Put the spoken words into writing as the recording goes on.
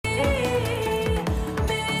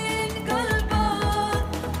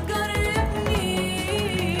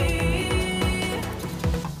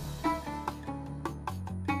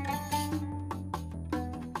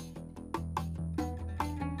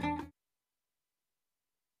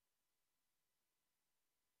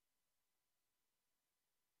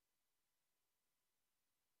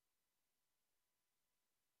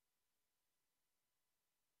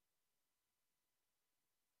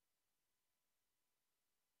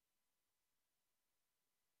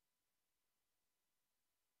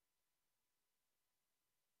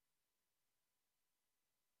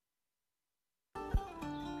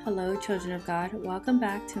Hello, children of God. Welcome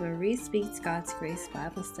back to Marie Speaks God's Grace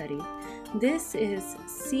Bible Study. This is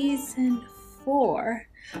season 4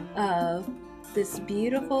 of this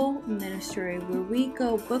beautiful ministry where we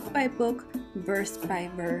go book by book, verse by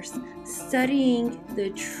verse, studying the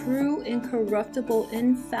true, incorruptible,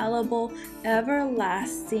 infallible,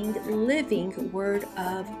 everlasting, living Word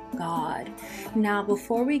of God. Now,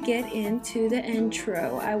 before we get into the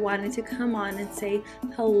intro, I wanted to come on and say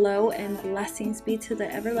hello and blessings be to the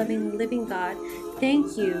ever-loving, living God.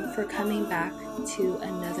 Thank you for coming back to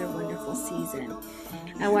another wonderful season.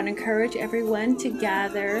 I want to encourage everyone to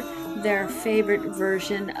gather their favorite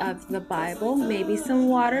version of the Bible, maybe some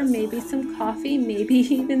water, maybe some coffee, maybe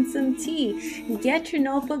even some tea. Get your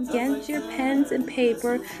notebook, get your pens and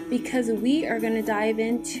paper, because we are going to dive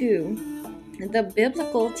into the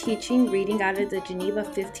biblical teaching reading out of the Geneva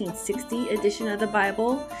 1560 edition of the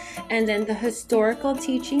Bible, and then the historical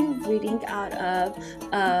teaching reading out of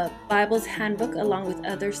Bible's Handbook along with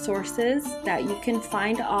other sources that you can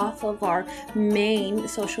find off of our main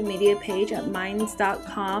social media page at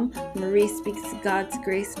minds.com, Marie Speaks God's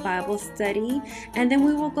Grace Bible Study. And then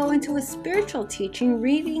we will go into a spiritual teaching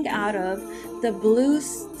reading out of the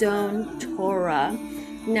Bluestone Torah.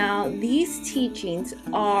 Now, these teachings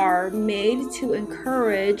are made to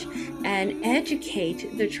encourage and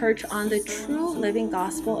educate the church on the true living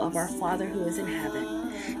gospel of our Father who is in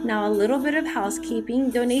heaven. Now, a little bit of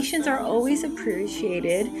housekeeping. Donations are always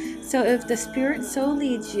appreciated. So if the Spirit so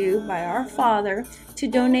leads you by our Father to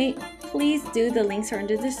donate, please do. The links are in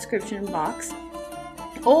the description box.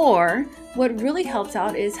 Or what really helps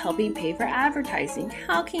out is helping pay for advertising.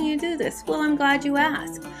 How can you do this? Well, I'm glad you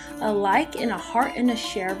asked. A like and a heart and a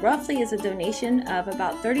share roughly is a donation of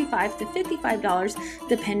about $35 to $55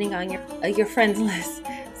 depending on your friends list.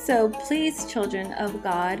 So please, children of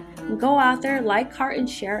God, go out there, like, heart, and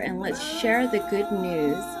share, and let's share the good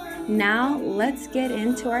news. Now let's get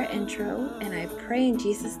into our intro, and I pray in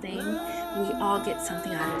Jesus' name we all get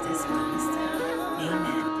something out of this Bible study.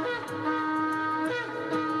 Amen.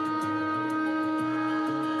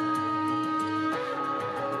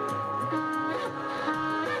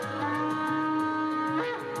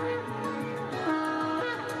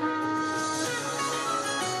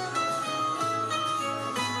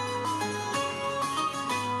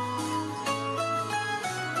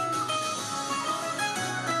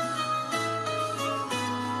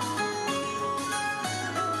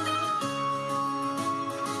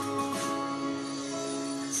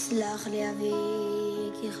 סלח לי אבי,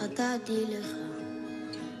 כי חטאתי לך,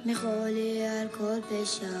 מחול לי על כל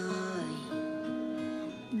פשעי.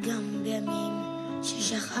 גם בימים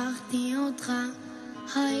ששכחתי אותך,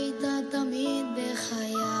 היית תמיד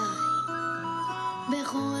בחיי.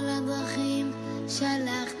 בכל הדרכים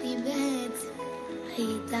שלחתי בעצם,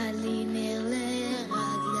 היית לי נר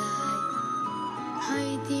לרגלי.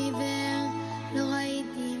 הייתי עיוור, לא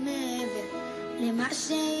ראיתי מעבר למה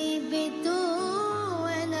שהביטו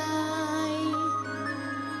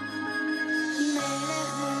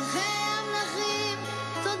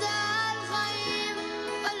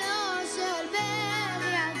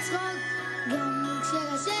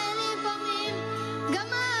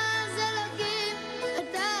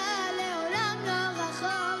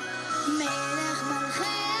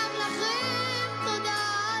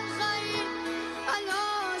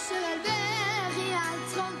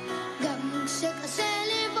שקשה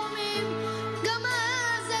לי פעמים, גם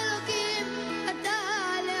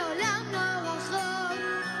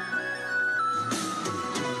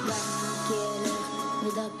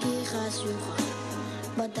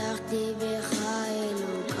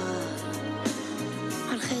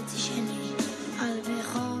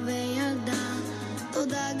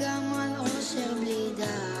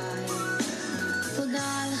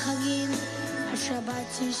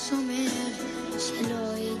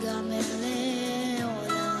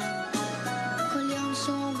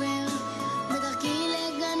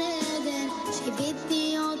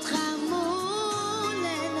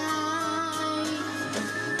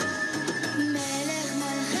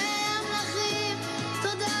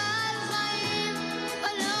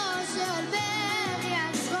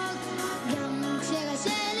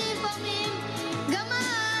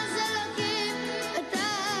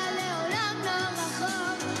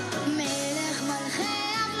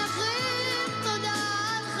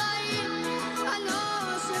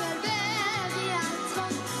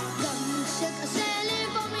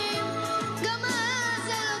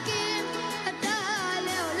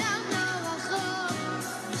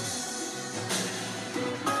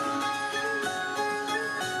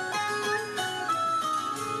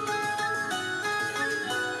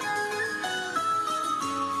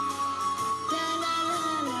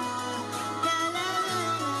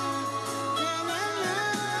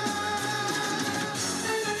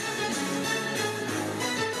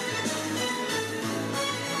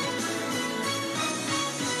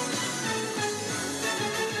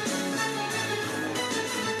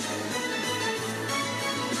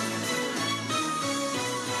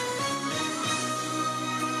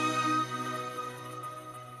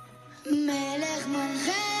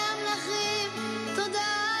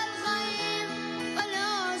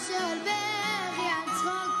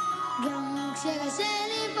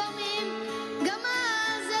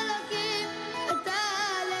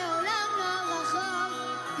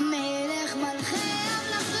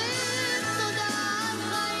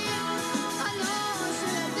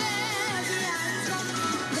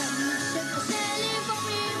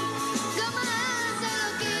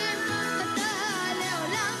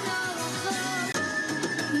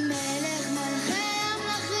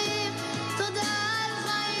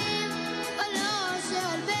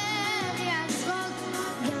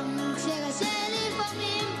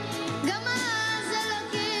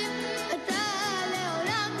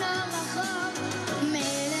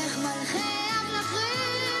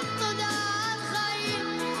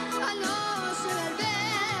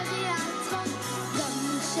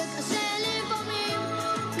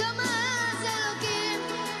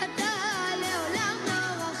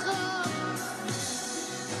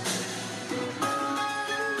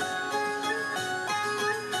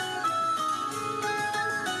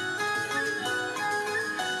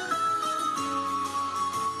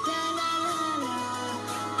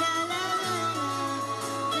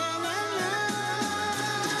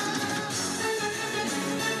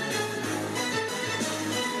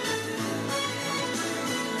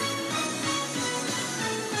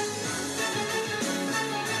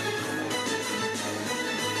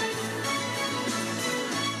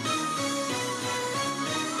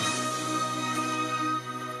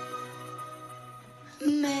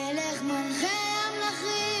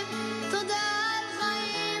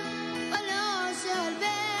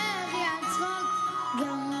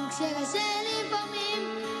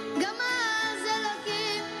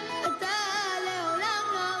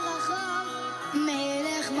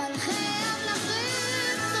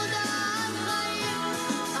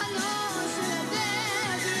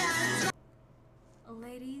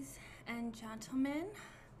gentlemen,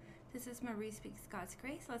 this is Marie Speaks God's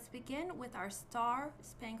Grace. Let's begin with our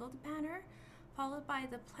Star-Spangled Banner, followed by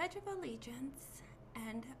the Pledge of Allegiance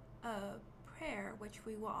and a prayer, which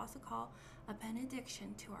we will also call a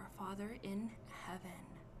benediction to our Father in heaven.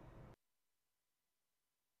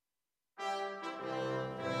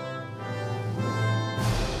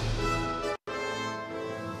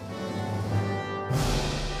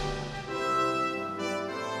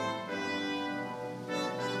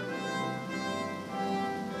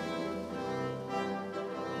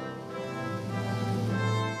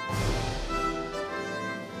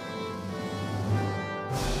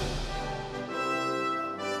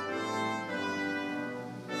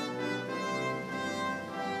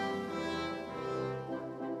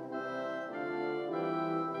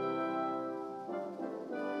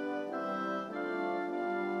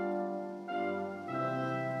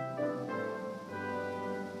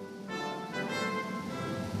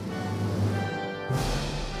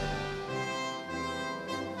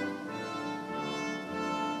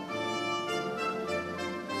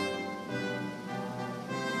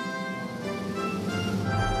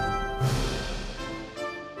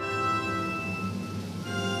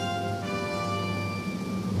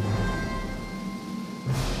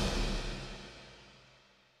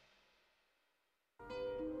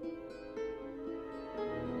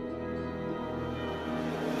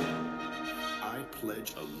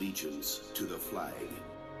 Pledge allegiance to the flag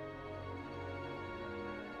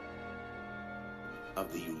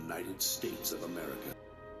of the United States of America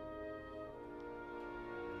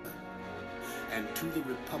and to the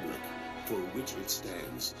republic for which it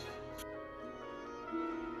stands,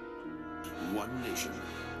 one nation,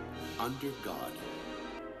 under God,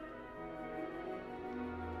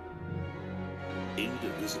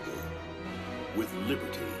 indivisible, with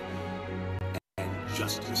liberty and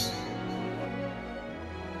justice.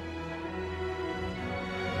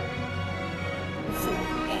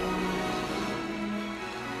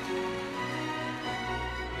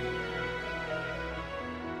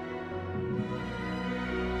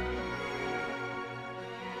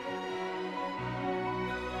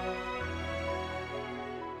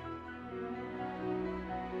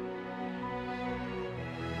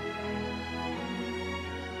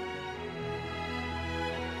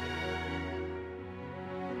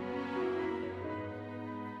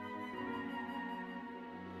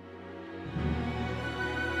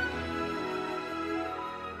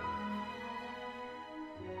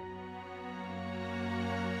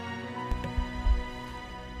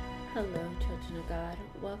 Hello, children of God.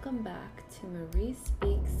 Welcome back to Marie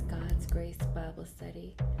Speaks God's Grace Bible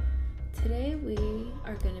Study. Today we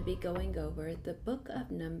are going to be going over the book of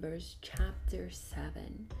Numbers, chapter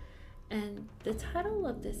 7. And the title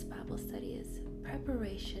of this Bible study is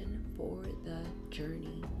Preparation for the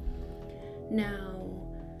Journey. Now,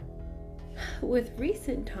 with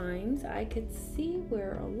recent times, I could see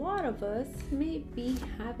where a lot of us may be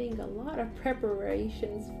having a lot of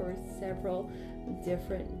preparations for several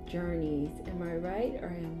different journeys. Am I right or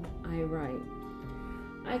am I right?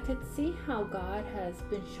 I could see how God has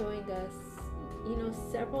been showing us,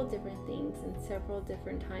 several different things in several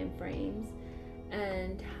different time frames,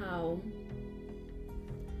 and how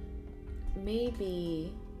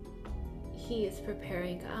maybe He is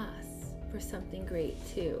preparing us for something great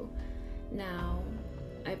too. Now,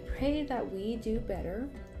 I pray that we do better,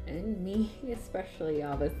 and me especially,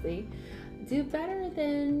 obviously, do better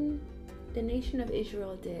than the nation of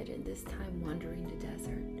Israel did in this time wandering the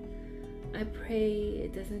desert. I pray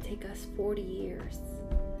it doesn't take us 40 years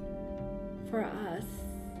for us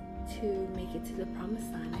to make it to the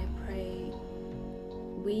promised land. I pray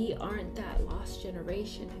we aren't that lost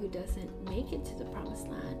generation who doesn't make it to the promised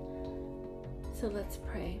land. So let's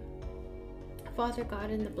pray. Father God,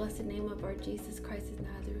 in the blessed name of our Jesus Christ of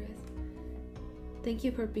Nazareth, thank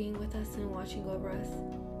you for being with us and watching over us.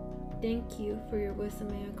 Thank you for your wisdom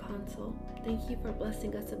and your counsel. Thank you for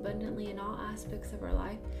blessing us abundantly in all aspects of our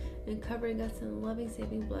life and covering us in the loving,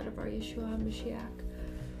 saving blood of our Yeshua Mashiach.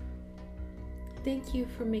 Thank you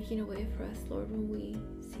for making a way for us, Lord, when we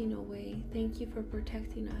see no way. Thank you for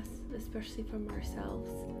protecting us, especially from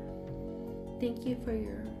ourselves. Thank you for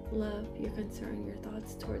your love, your concern, your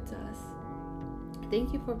thoughts towards us.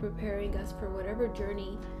 Thank you for preparing us for whatever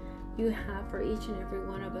journey you have for each and every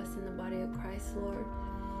one of us in the body of Christ, Lord.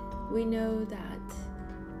 We know that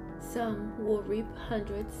some will reap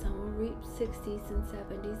hundreds, some will reap 60s and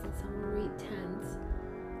 70s, and some will reap tens.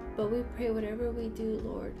 But we pray whatever we do,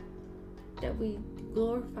 Lord, that we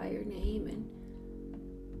glorify your name,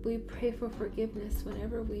 and we pray for forgiveness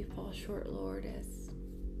whenever we fall short, Lord, as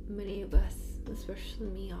many of us, especially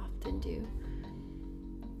me, often do.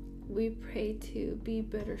 We pray to be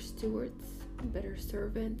better stewards, better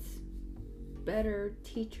servants, better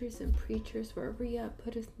teachers and preachers wherever you have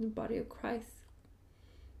put us in the body of Christ.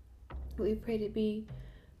 We pray to be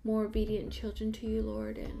more obedient children to you,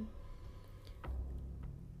 Lord, and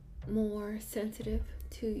more sensitive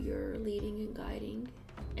to your leading and guiding,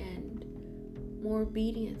 and more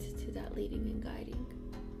obedient to that leading and guiding.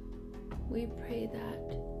 We pray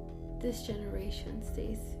that this generation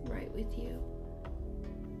stays right with you,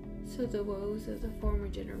 so the woes of the former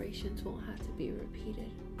generations won't have to be repeated.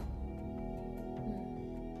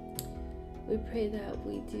 We pray that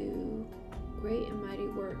we do great and mighty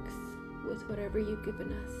works with whatever you've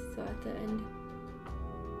given us, so at the end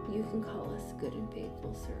you can call us good and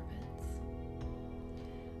faithful servants.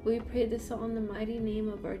 We pray this all in the mighty name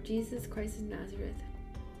of our Jesus Christ of Nazareth,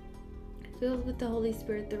 filled with the Holy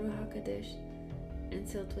Spirit, the Ruach HaKodesh, and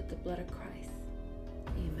sealed with the blood of Christ.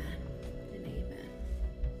 Amen and amen.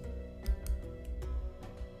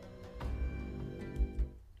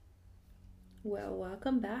 Well,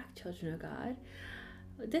 welcome back, children of God.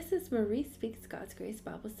 This is Marie Speaks God's Grace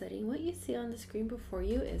Bible Study. And what you see on the screen before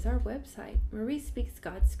you is our website,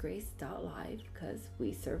 mariespeaksgodsgrace.live, because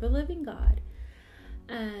we serve a living God.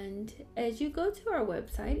 And as you go to our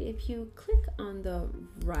website, if you click on the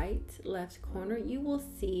left corner, you will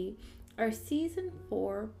see our Season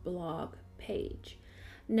 4 blog page.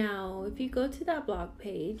 Now, if you go to that blog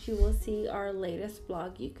page, you will see our latest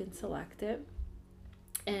blog. You can select it.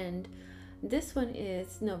 And this one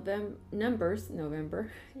is Numbers,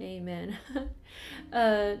 amen.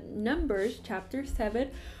 Numbers chapter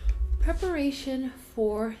 7, preparation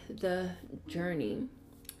for the journey.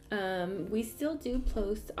 We still do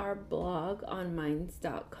post our blog on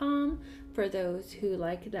minds.com for those who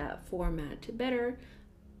like that format better.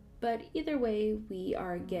 But either way, we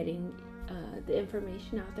are getting the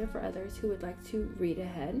information out there for others who would like to read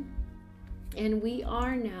ahead. And we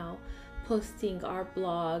are now posting our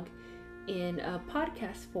blog in a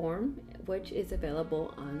podcast form, which is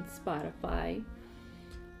available on Spotify.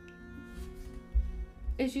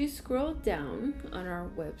 As you scroll down on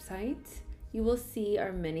our website, you will see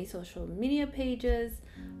our many social media pages.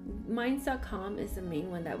 Minds.com is the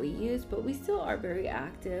main one that we use, but we still are very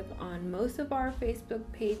active on most of our Facebook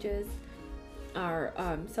pages, our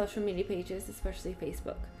social media pages, especially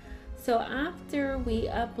Facebook. So after we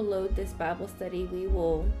upload this Bible study, we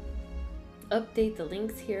will update the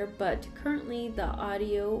links here, but currently the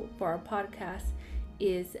audio for our podcast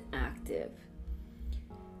is active.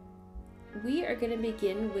 We are going to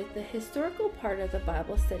begin with the historical part of the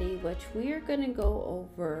Bible study, which we are going to go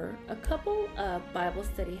over a couple of Bible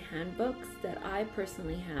study handbooks that I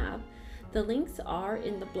personally have. The links are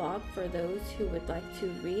in the blog for those who would like to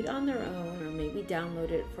read on their own or maybe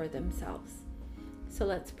download it for themselves. So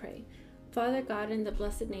let's pray. Father God, in the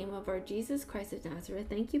blessed name of our Jesus Christ of Nazareth,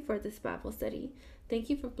 thank you for this Bible study. Thank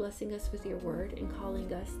you for blessing us with your word and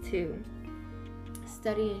calling us to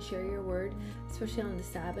study and share your word, especially on the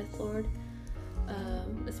Sabbath, Lord,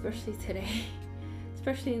 especially today,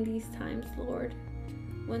 especially in these times, Lord,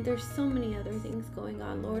 when there's so many other things going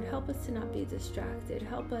on. Lord, help us to not be distracted.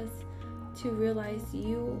 Help us to realize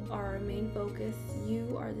you are our main focus.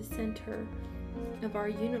 You are the center of our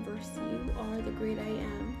universe. You are the great I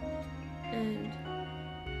am. And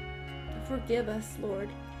forgive us, Lord,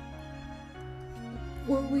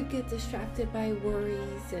 where we get distracted by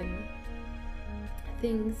worries and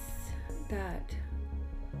things that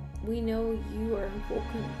we know you are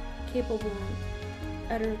capable and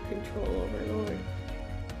utter control over, Lord.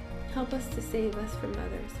 Help us to save us from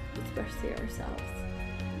others, especially ourselves.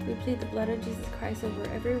 We plead the blood of Jesus Christ over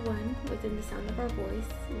everyone within the sound of our voice,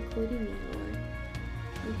 including me, Lord.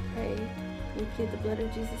 We pray. We plead the blood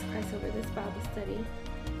of Jesus Christ over this Bible study.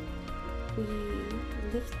 We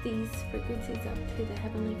lift these frequencies up to the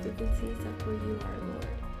heavenly frequencies up where you are, Lord.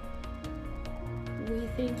 We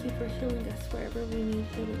thank you for healing us wherever we need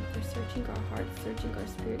healing, for searching our hearts, searching our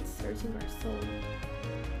spirits, searching our soul,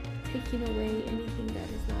 taking away anything that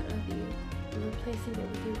is not of you, and replacing it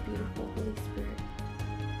with your beautiful Holy Spirit.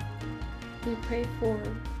 We pray for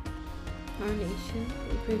our nation.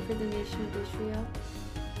 We pray for the nation of Israel.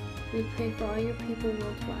 We pray for all your people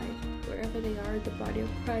worldwide, wherever they are in the body of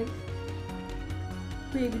Christ.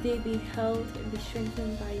 May they be held and be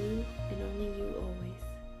strengthened by you and only you always.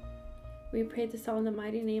 We pray this all in the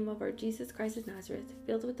mighty name of our Jesus Christ of Nazareth,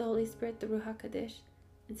 filled with the Holy Spirit, the Ruach HaKodesh,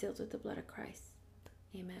 and sealed with the blood of Christ.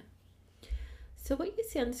 Amen. So what you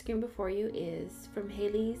see on the screen before you is from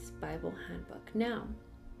Haley's Bible Handbook. Now,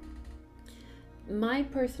 my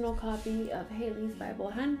personal copy of Haley's Bible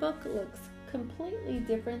Handbook looks completely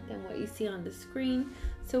different than what you see on the screen.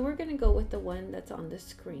 So we're going to go with the one that's on the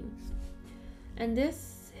screen. And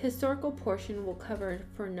this historical portion will cover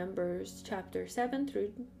for Numbers chapter 7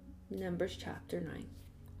 through Numbers chapter 9.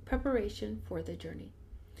 Preparation for the journey.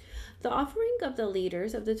 The offering of the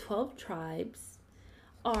leaders of the 12 tribes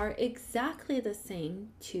are exactly the same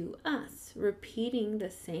to us. Repeating the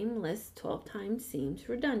same list 12 times seems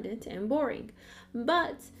redundant and boring,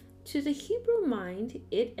 but to the Hebrew mind,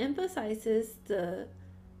 it emphasizes the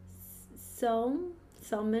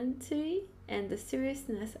solemnity and the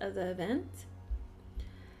seriousness of the event.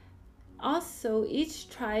 Also,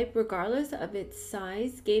 each tribe, regardless of its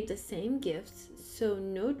size, gave the same gifts, so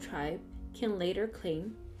no tribe can later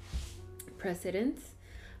claim precedence.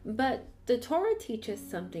 But the Torah teaches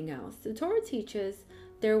something else. The Torah teaches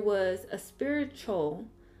there was a spiritual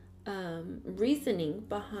reasoning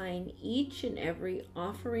behind each and every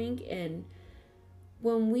offering. And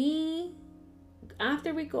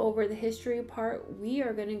after we go over the history part, we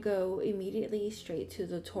are going to go immediately straight to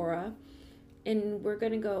the Torah. And we're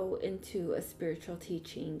going to go into a spiritual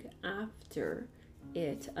teaching after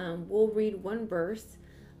it. We'll read one verse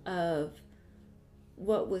of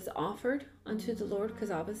what was offered unto the Lord, because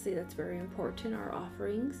obviously that's very important, our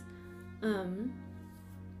offerings.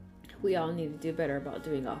 We all need to do better about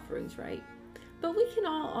doing offerings, right? But we can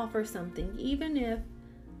all offer something, even if,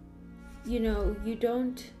 you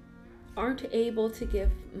aren't able to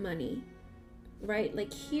give money, right?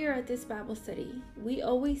 Like here at this Bible study, we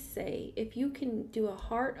always say, if you can do a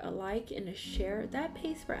heart, a like, and a share, that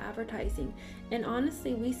pays for advertising. And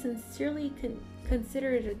honestly, we sincerely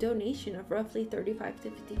consider it a donation of roughly $35 to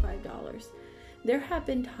 $55. There have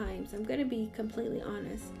been times, I'm going to be completely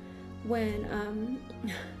honest, when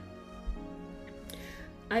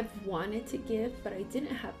I've wanted to give, but I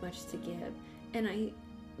didn't have much to give. And I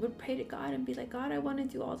would pray to God and be like, God, I want to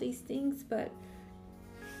do all these things, but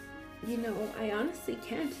I honestly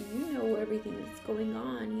can't. You know everything that's going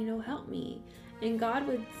on. Help me. And God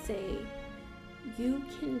would say, you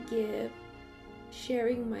can give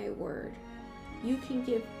sharing my word. You can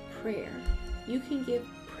give prayer. You can give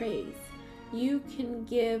praise. You can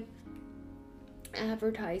give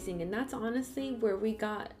advertising. And that's honestly where we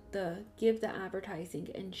got the give the advertising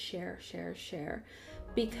and share,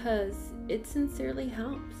 because it sincerely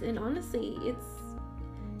helps. And honestly,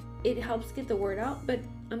 it helps get the word out. But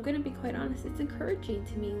I'm going to be quite honest, it's encouraging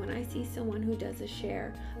to me when I see someone who does a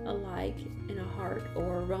share, a like, and a heart,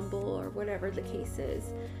 or a rumble, or whatever the case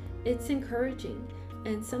is. It's encouraging.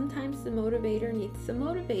 And sometimes the motivator needs some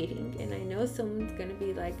motivating. And I know someone's going to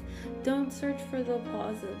be like, don't search for the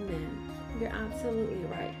applause of men. You're absolutely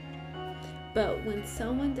right. But when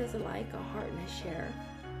someone does a like, a heart, and a share,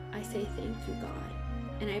 I say thank you, God.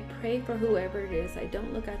 And I pray for whoever it is. I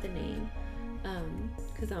don't look at the name.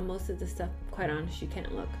 Because on most of the stuff, quite honest, you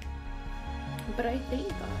can't look. But I thank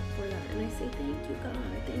God for that. And I say thank you, God.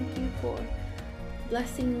 Thank you for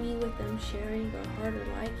blessing me with them sharing or heart or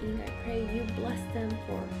liking. I pray you bless them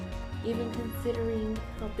for even considering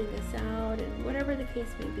helping us out, and whatever the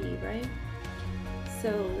case may be, right?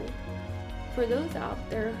 So for those out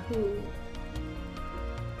there who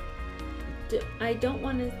I don't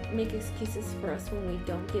want to make excuses for us when we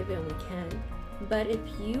don't give and we can. But if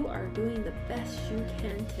you are doing the best you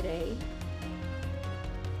can today,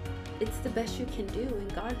 it's the best you can do.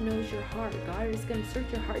 And God knows your heart. God is going to search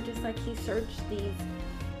your heart just like he searched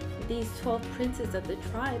these 12 princes of the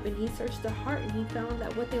tribe. And he searched their heart, and he found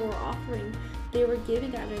that what they were offering, they were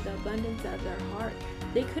giving out of the abundance of their heart.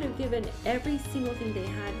 They could have given every single thing they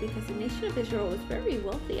had, because the nation of Israel was very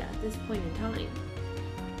wealthy at this point in time.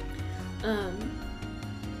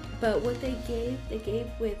 But what they gave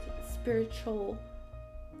with spiritual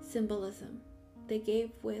symbolism. They gave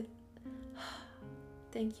with,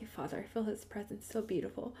 thank you, Father. I feel his presence so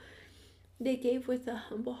beautiful. They gave with a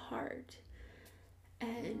humble heart,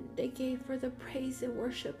 and they gave for the praise and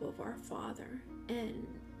worship of our Father. And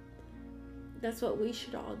that's what we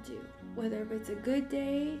should all do, whether it's a good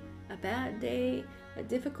day, a bad day, a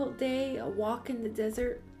difficult day, a walk in the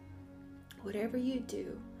desert. Whatever you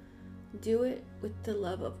do it with the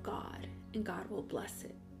love of God, and God will bless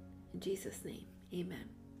it. In Jesus' name, amen.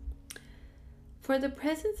 For the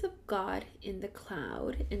presence of God in the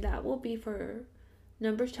cloud, and that will be for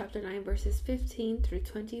Numbers chapter 9, verses 15 through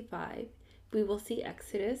 25. We will see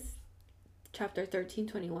Exodus chapter 13,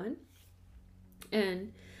 21.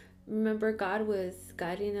 And remember, God was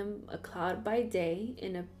guiding them a cloud by day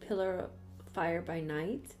and a pillar of fire by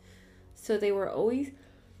night. So they were always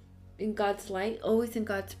in God's light, always in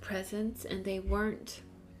God's presence, and they weren't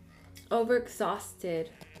overexhausted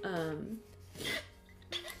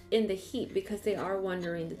in the heat, because they are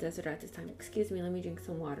wandering the desert at this time. Excuse me, let me drink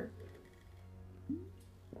some water.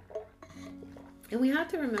 And we have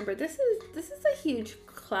to remember, this is a huge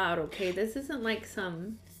cloud, okay? This isn't like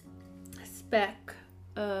some speck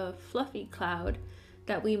of fluffy cloud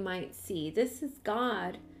that we might see. This is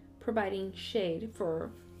God providing shade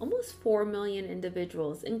for almost 4 million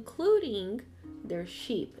individuals, including their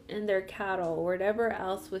sheep and their cattle, or whatever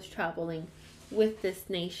else was traveling with this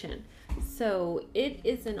nation. So it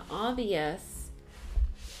is an obvious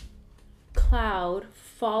cloud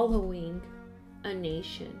following a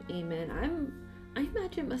nation. Amen. I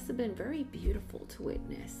imagine it must have been very beautiful to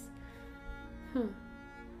witness.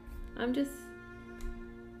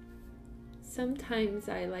 Sometimes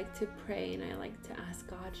I like to pray and I like to ask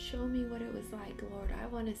God, show me what it was like, Lord. I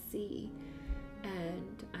want to see.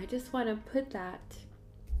 And I just want to put that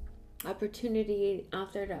opportunity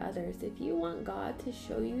out there to others. If you want God to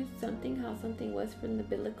show you something, how something was from the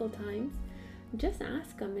biblical times, just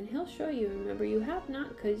ask him and he'll show you. Remember, you have not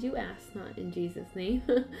because you ask not, in Jesus' name.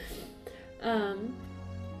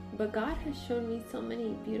 But God has shown me so many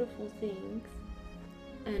beautiful things,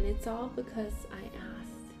 and it's all because I asked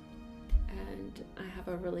and I have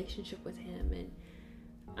a relationship with him. And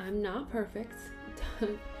I'm not perfect.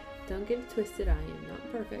 Don't get it twisted. I am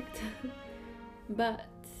not perfect. But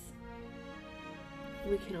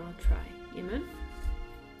we can all try. Amen.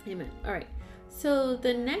 Amen. All right. So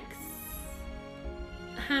the next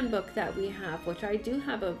handbook that we have, which I do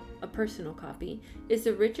have a personal copy, is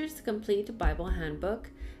the Richard's Complete Bible Handbook.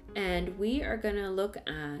 And we are going to look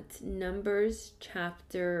at Numbers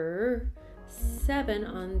chapter 7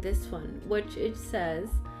 on this one, which it says,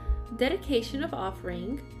 dedication of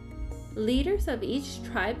offering. Leaders of each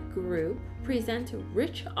tribe group present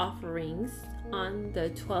rich offerings on the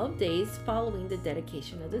 12 days following the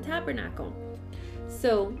dedication of the tabernacle.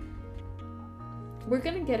 So we're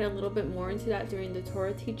going to get a little bit more into that during the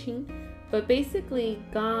Torah teaching, but basically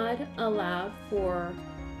God allowed for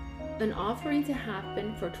an offering to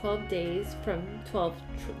happen for 12 days from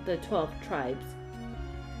the 12 tribes,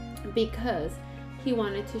 because he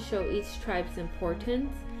wanted to show each tribe's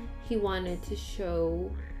importance. He wanted to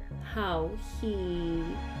show how he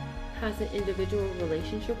has an individual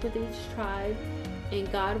relationship with each tribe,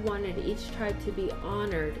 and God wanted each tribe to be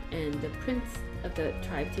honored and the prince of the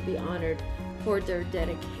tribe to be honored for their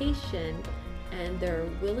dedication and their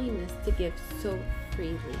willingness to give so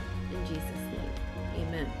freely. In Jesus' name,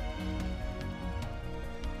 amen.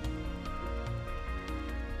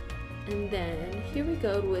 And then here we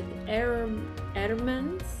go with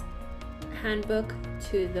Ehrman's Handbook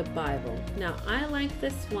to the Bible. Now I like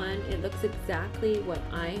this one. It looks exactly what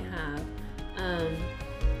I have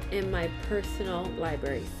in my personal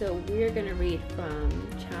library. So we are going to read from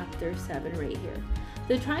chapter 7 right here.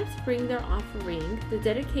 The tribes bring their offering. The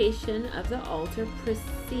dedication of the altar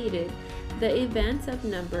preceded the events of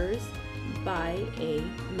Numbers by a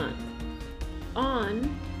month.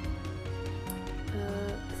 On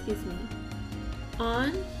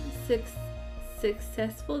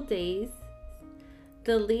successful days,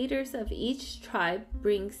 the leaders of each tribe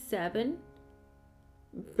brings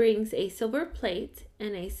a silver plate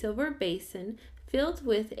and a silver basin filled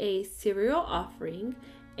with a cereal offering,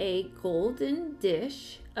 a golden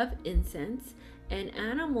dish of incense, and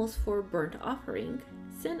animals for burnt offering,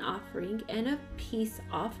 sin offering, and a peace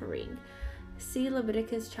offering. See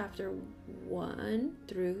Leviticus chapter 1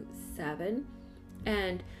 through 7.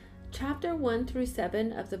 And chapter 1 through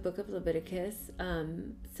 7 of the book of Leviticus,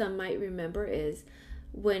 some might remember, is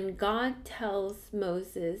when God tells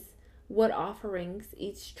Moses what offerings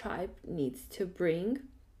each tribe needs to bring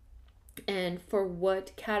and for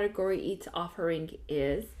what category each offering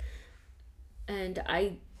is. And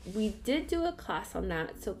we did do a class on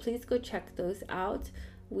that, so please go check those out.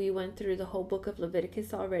 We went through the whole book of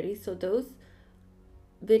Leviticus already, so those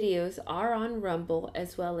videos are on Rumble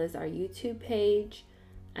as well as our YouTube page,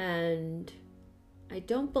 and I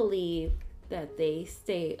don't believe that they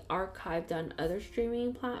stay archived on other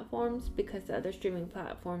streaming platforms, because the other streaming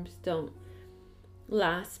platforms don't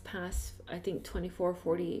last past, I think,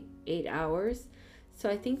 48 hours. So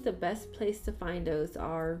I think the best place to find those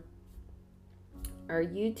are our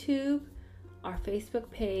YouTube, our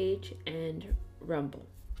Facebook page, and Rumble.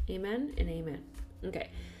 Amen and amen. Okay.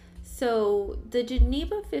 So the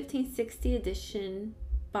Geneva 1560 edition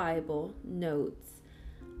Bible notes.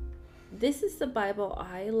 This is the Bible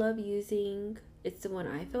I love using. It's the one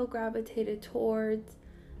I feel gravitated towards.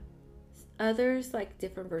 Others like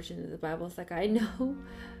different versions of the Bibles. Like, I know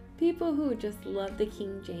people who just love the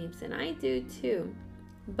King James, and I do too.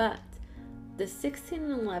 But the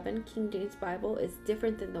 1611 King James Bible is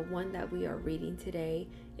different than the one that we are reading today.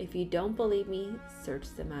 If you don't believe me, search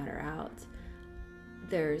the matter out.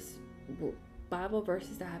 There's Bible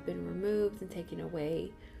verses that have been removed and taken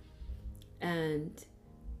away. And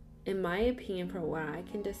in my opinion, from what I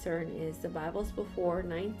can discern, is the Bibles before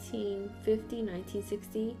 1950,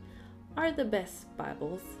 1960 are the best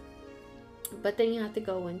Bibles. But then you have to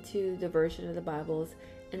go into the version of the Bibles,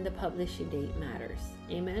 and the publishing date matters.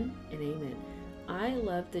 Amen and amen. I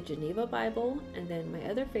love the Geneva Bible, and then my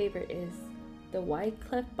other favorite is the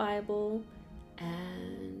Wycliffe Bible,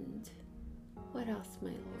 and what else,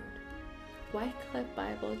 my Lord? Wycliffe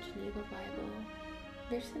Bible, Geneva Bible.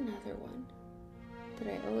 There's another one that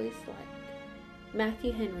I always liked.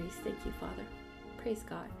 Matthew Henry's, thank you, Father. Praise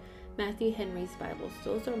God. Matthew Henry's Bibles.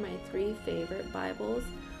 Those are my 3 favorite Bibles.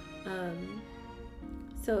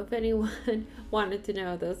 So if anyone wanted to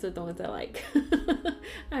know, those are the ones I like.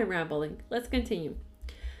 I'm rambling. Let's continue.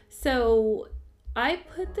 So I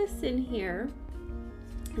put this in here.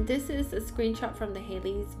 This is a screenshot from the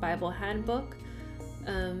Haley's Bible Handbook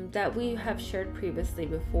that we have shared previously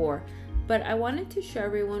before. But I wanted to show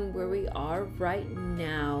everyone where we are right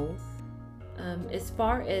now as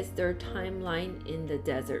far as their timeline in the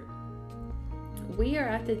desert. We are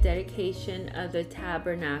at the dedication of the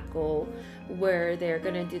tabernacle, where they're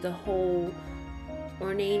going to do the whole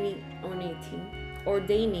ordaining,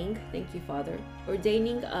 thank you, Father,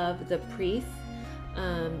 ordaining of the priests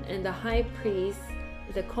and the high priest,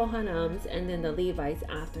 the Kohanams, and then the Levites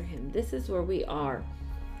after him. This is where we are.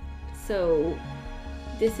 So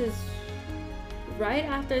this is right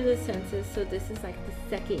after the census, so this is like the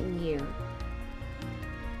 2nd year.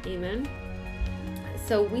 Amen.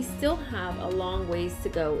 So we still have a long ways to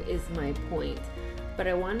go, is my point. But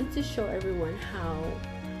I wanted to show everyone how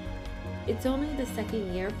it's only the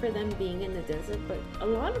 2nd year for them being in the desert, but a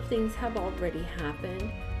lot of things have already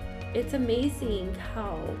happened. It's amazing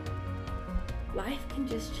how life can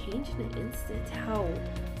just change in an instant, how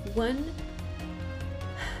one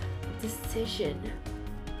decision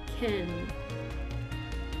can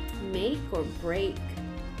make or break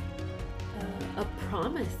a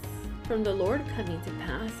promise from the Lord coming to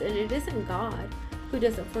pass. And it isn't God who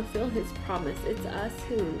doesn't fulfill his promise. It's us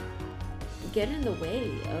who get in the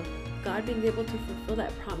way of God being able to fulfill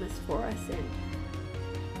that promise for us. And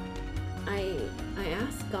I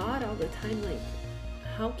ask God all the time, like,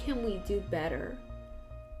 how can we do better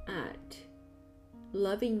at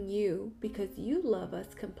loving you, because you love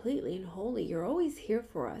us completely and wholly. You're always here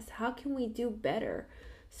for us. How can we do better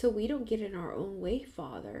so we don't get in our own way,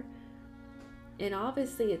 Father? And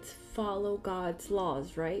obviously it's follow God's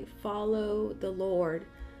laws, right? Follow the Lord.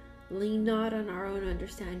 Lean not on our own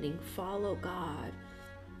understanding. Follow God.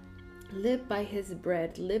 Live by his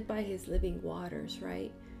bread. Live by his living waters,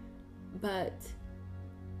 right? But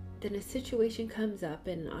then a situation comes up,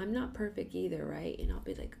 and I'm not perfect either, right? And I'll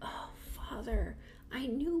be like, oh, Father, I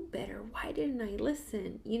knew better. Why didn't I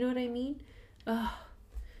listen? You know what I mean? Oh,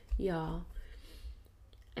 y'all.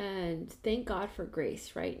 And thank God for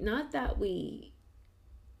grace, right? Not that we're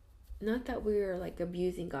like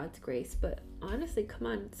abusing God's grace, but honestly, come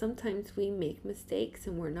on, sometimes we make mistakes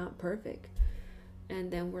and we're not perfect.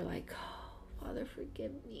 And then we're like, oh, Father,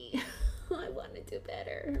 forgive me. I want to do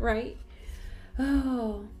better, right?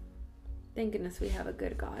 Oh, thank goodness we have a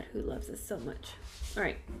good God who loves us so much. All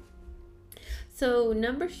right. So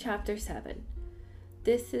Numbers chapter 7.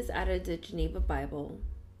 This is out of the Geneva Bible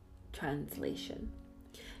translation.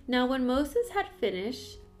 Now when Moses had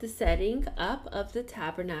finished the setting up of the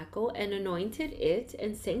tabernacle and anointed it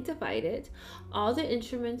and sanctified it, all the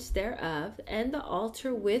instruments thereof, and the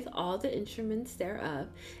altar with all the instruments thereof,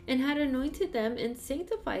 and had anointed them and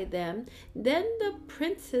sanctified them, then the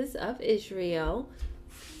princes of Israel,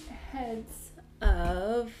 heads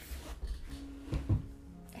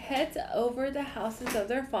over the houses of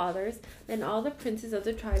their fathers, and all the princes of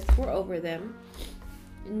the tribes were over them,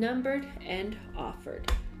 numbered and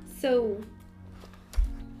offered. So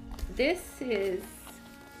this is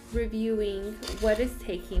reviewing what is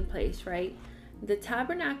taking place, right? The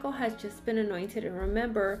tabernacle has just been anointed, and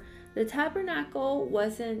remember, the tabernacle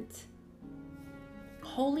wasn't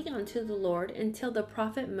holy unto the Lord until the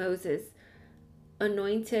prophet Moses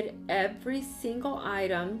anointed every single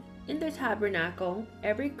item in the tabernacle,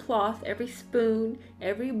 every cloth, every spoon,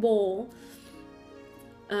 every bowl,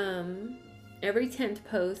 every tent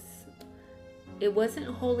post. It wasn't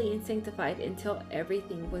holy and sanctified until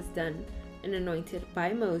everything was done and anointed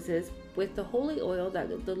by Moses with the holy oil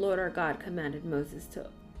that the Lord our God commanded Moses to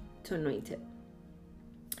anoint it.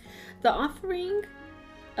 The offering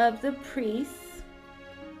of the priests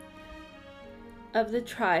of the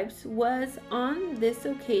tribes was on this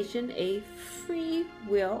occasion a free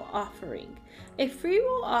will offering. A free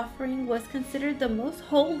will offering was considered the most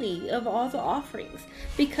holy of all the offerings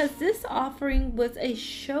because this offering was a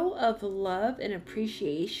show of love and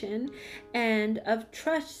appreciation and of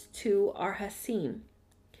trust to our Hasim.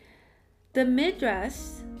 The Midrash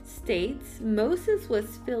states Moses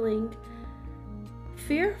was feeling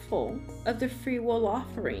fearful of the free will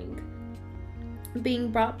offering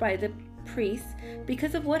being brought by the priests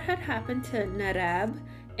because of what had happened to Nadab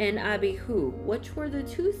and Abihu, which were the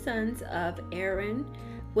two sons of Aaron,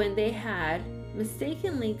 when they had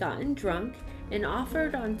mistakenly gotten drunk and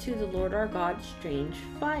offered unto the Lord our God strange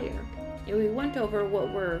fire. And we went over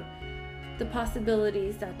what were the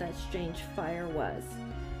possibilities that strange fire was.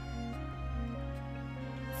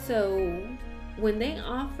 So when they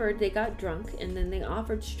got drunk, and then they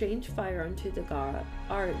offered strange fire unto the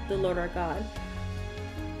Lord our God.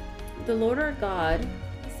 The Lord our God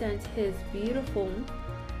sent his beautiful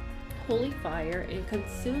holy fire and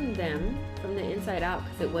consumed them from the inside out,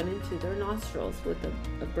 because it went into their nostrils with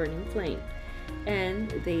a burning flame, and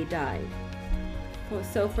they died.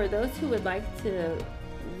 So for those who would like to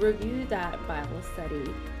review that Bible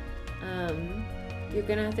study, you're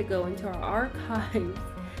gonna have to go into our archives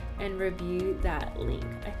and review that link.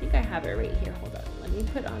 I think I have it right here. Hold on, let me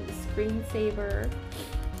put on the screensaver,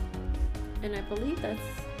 and I believe that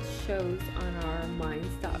shows on our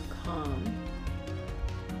minds.com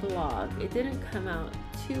blog. It didn't come out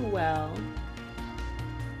too well.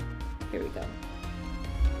 Here we go.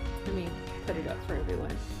 Let me put it up for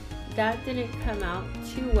everyone. That didn't come out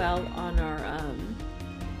too well on our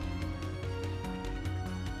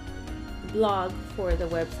blog for the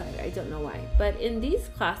website. I don't know why. But in these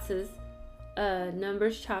classes,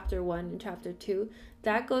 Numbers chapter 1 and chapter 2,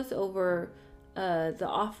 that goes over the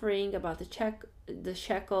offering, about the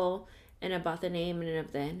shekel, and about the name and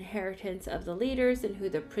of the inheritance of the leaders and who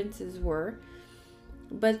the princes were.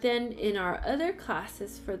 But then in our other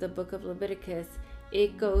classes for the book of Leviticus,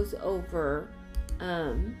 it goes over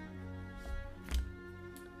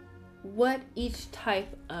what each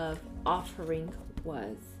type of offering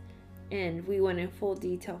was. And we went in full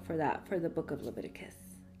detail for that for the book of Leviticus.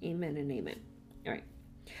 Amen and amen. All right.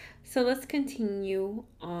 So let's continue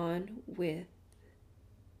on with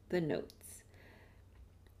the notes.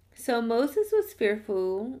 So Moses was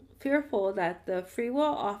fearful that the freewill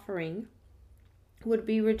offering would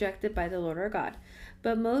be rejected by the Lord our God.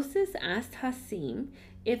 But Moses asked Hasim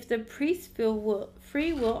if the priest's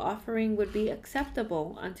free will offering would be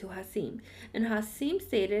acceptable unto Hasim. And Hasim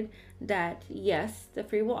stated that yes, the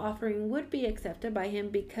free will offering would be accepted by him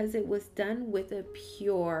because it was done with a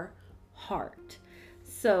pure heart.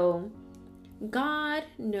 So God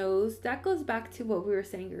knows. That goes back to what we were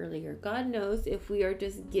saying earlier. God knows if we are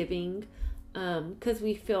just giving because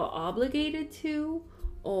we feel obligated to,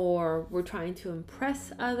 or we're trying to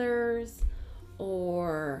impress others,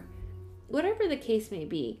 or whatever the case may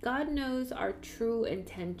be. God knows our true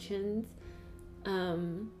intentions.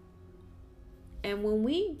 And when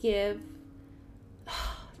we give,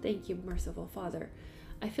 thank you, merciful Father.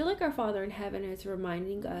 I feel like our Father in heaven is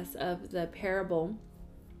reminding us of the parable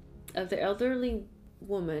of the elderly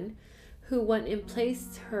woman who went and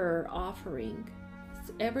placed her offering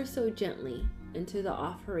ever so gently into the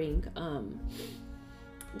offering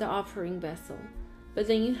vessel. But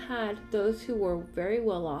then you had those who were very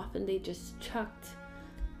well off, and they just chucked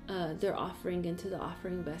their offering into the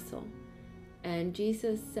offering vessel. And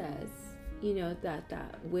Jesus says,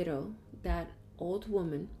 that widow, that old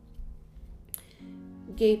woman,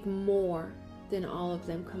 gave more than all of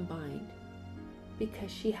them combined,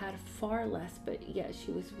 because she had far less, but yet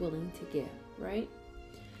she was willing to give, right?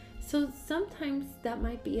 So sometimes that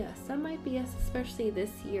might be us. That might be us, especially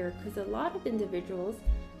this year, because a lot of individuals,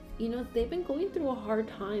 they've been going through a hard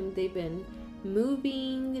time. They've been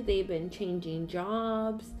moving, they've been changing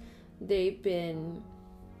jobs, they've been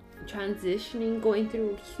transitioning, going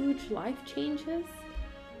through huge life changes.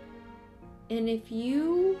 And if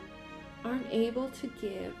you aren't able to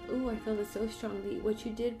give, I feel this so strongly, what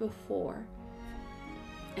you did before,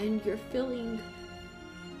 and you're feeling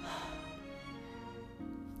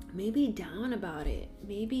maybe down about it,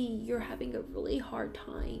 maybe you're having a really hard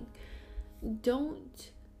time, don't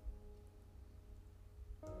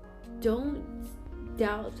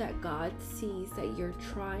doubt that God sees that you're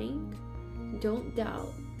trying. Don't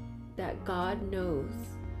doubt that God knows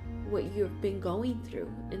what you've been going through,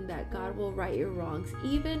 and that God will right your wrongs,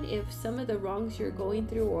 even if some of the wrongs you're going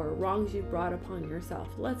through are wrongs you brought upon yourself.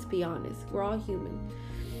 Let's be honest, we're all human.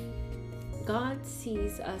 God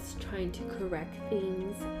sees us trying to correct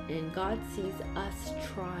things, and God sees us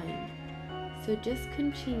trying. So just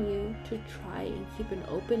continue to try and keep an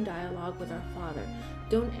open dialogue with our Father.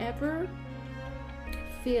 Don't ever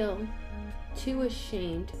feel too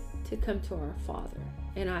ashamed to come to our Father.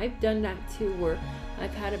 And I've done that too, where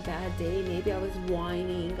I've had a bad day. Maybe I was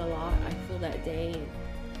whining a lot. I feel that day.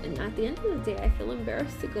 And at the end of the day, I feel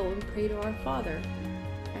embarrassed to go and pray to our Father.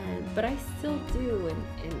 But I still do.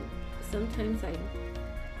 And sometimes I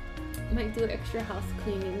might do extra house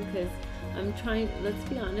cleaning because I'm trying, let's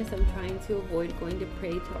be honest, I'm trying to avoid going to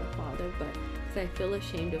pray to our Father, but because I feel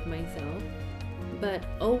ashamed of myself. But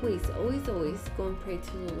always, always, always go and pray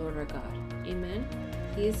to the Lord our God. Amen.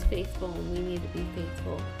 He is faithful, and we need to be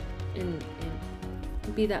faithful and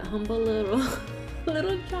be that humble little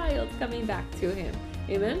child coming back to Him.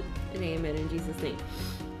 Amen and amen in Jesus' name.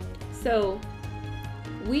 So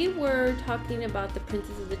we were talking about the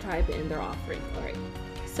princes of the tribe and their offering. All right.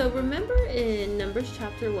 So remember in Numbers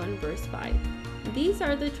chapter 1 verse 5, these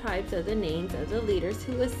are the tribes of the names of the leaders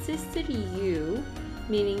who assisted you,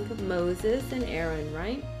 meaning Moses and Aaron,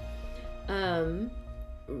 right?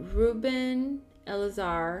 Reuben,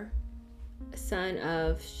 Eleazar, son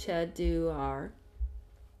of Sheduar.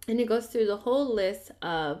 And it goes through the whole list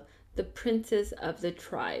of the princes of the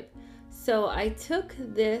tribe. So I took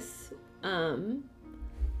this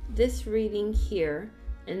this reading here,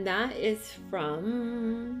 and that is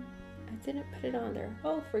from, I didn't put it on there.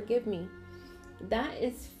 Oh, forgive me. That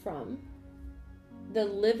is from the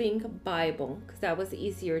Living Bible, because that was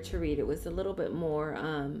easier to read. It was a little bit more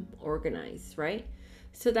organized, right?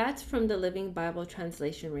 So that's from the Living Bible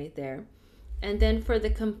translation right there. And then for the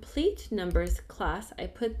complete numbers class, I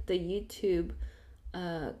put the YouTube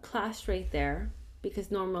class right there,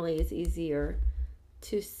 because normally it's easier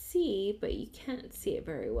to see, but you can't see it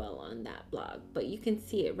very well on that blog. But you can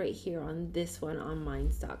see it right here on this one on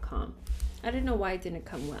minds.com. I don't know why it didn't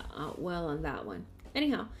come well on that one.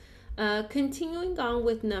 Anyhow, continuing on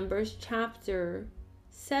with Numbers chapter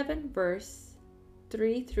 7 verse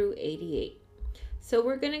 3 through 88. So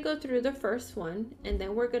we're going to go through the first one, and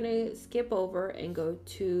then we're going to skip over and go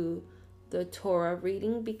to the Torah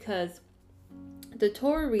reading, because the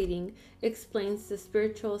Torah reading explains the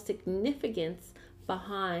spiritual significance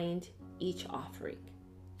behind each offering.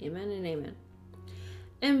 Amen and amen.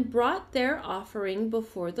 And brought their offering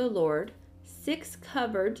before the Lord, 6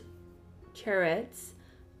 covered chariots,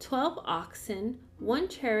 12 oxen, 1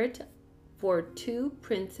 chariot for 2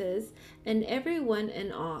 princes, and every one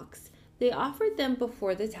an ox. They offered them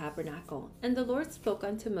before the tabernacle. And the Lord spoke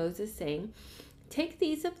unto Moses, saying, Take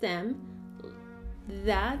these of them,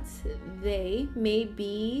 that they may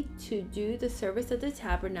be to do the service of the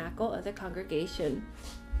tabernacle of the congregation.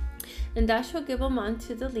 And thou shalt give them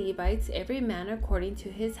unto the Levites, every man according to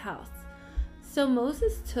his house. So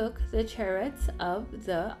Moses took the chariots of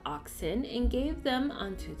the oxen, and gave them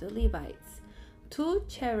unto the Levites. 2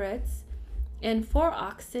 chariots and 4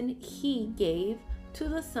 oxen he gave to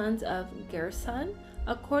the sons of Gershon,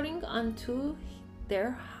 according unto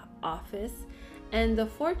their office. And the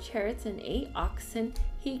 4 chariots and 8 oxen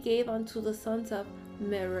he gave unto the sons of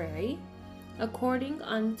Merari, according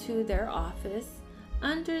unto their office,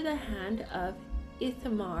 under the hand of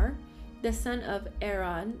Ithamar, the son of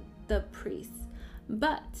Aaron, the priest.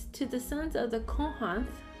 But to the sons of the Kohath,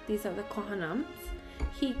 these are the Kohanams,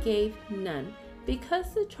 he gave none,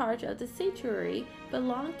 because the charge of the sanctuary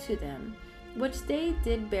belonged to them, which they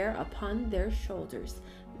did bear upon their shoulders.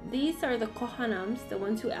 These are the Kohanams, the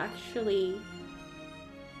ones who actually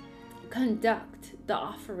conduct the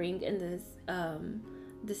offering in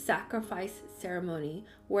the sacrifice ceremony,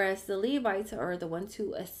 whereas the Levites are the ones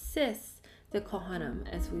who assist the Kohanim,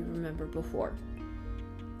 as we remember before.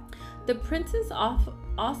 The princes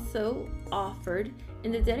also offered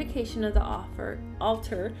in the dedication of the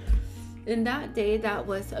altar in that day that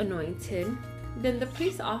was anointed. Then the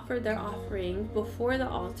priests offered their offering before the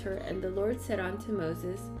altar, and the Lord said unto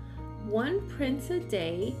Moses, 1 prince a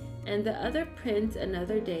day, and the other prince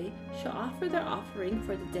another day, shall offer their offering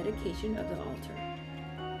for the dedication of the altar.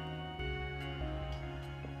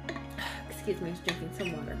 Excuse me, I was drinking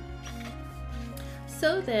some water.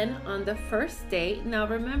 So then, on the first day, now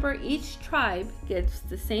remember, each tribe gives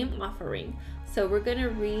the same offering. So we're going to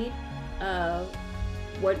read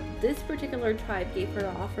what this particular tribe gave for the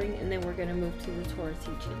offering, and then we're going to move to the Torah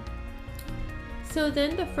teaching. So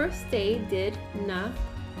then the first day did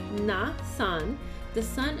Nasan, the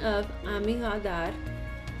son of Amihadad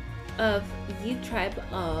of the tribe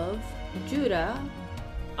of Judah,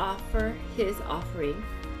 offer his offering.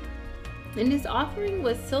 And his offering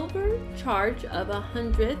was silver charge of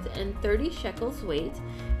 130 shekels weight,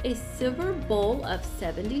 a silver bowl of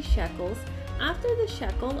 70 shekels, after the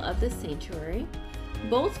shekel of the sanctuary,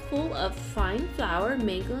 both full of fine flour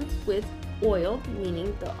mingled with oil,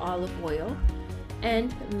 meaning the olive oil,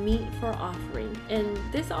 and meat for offering. And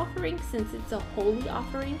this offering, since it's a holy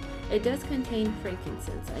offering, it does contain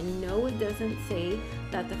frankincense. I know it doesn't say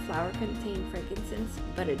that the flour contained frankincense,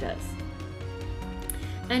 but it does.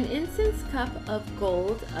 An incense cup of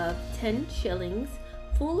gold of 10 shillings,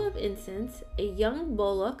 full of incense, a young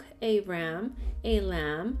bullock, a ram, a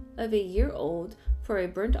lamb of a year old for a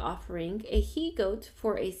burnt offering, a he-goat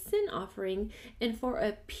for a sin offering, and for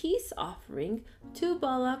a peace offering, 2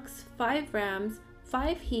 bullocks, 5 rams,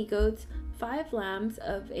 5 he-goats, 5 lambs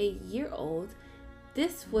of a year old.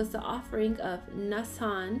 This was the offering of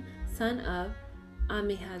Nasan, son of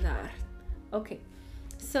Amihadar. Okay,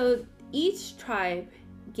 so each tribe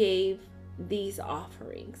gave these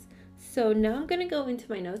offerings. So now I'm going to go into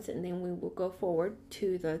my notes and then we will go forward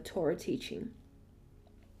to the Torah teaching.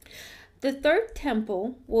 The third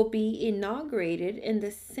temple will be inaugurated in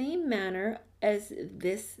the same manner as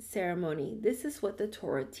this ceremony. This is what the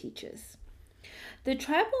Torah teaches. The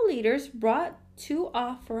tribal leaders brought to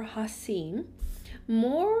offer Hasim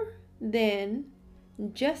more than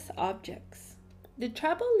just objects. The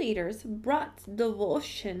tribal leaders brought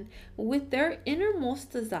devotion with their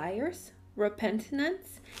innermost desires,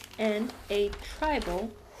 repentance, and a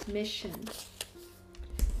tribal mission.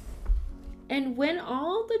 And when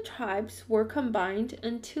all the tribes were combined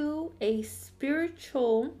into a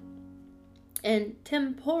spiritual and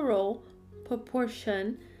temporal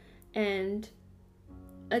proportion and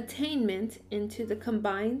attainment into the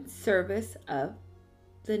combined service of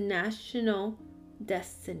the national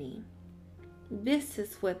destiny. This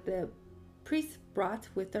is what the priests brought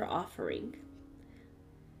with their offering.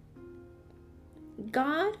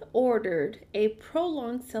 God ordered a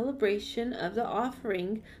prolonged celebration of the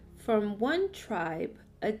offering from one tribe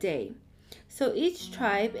a day, so each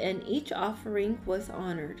tribe and each offering was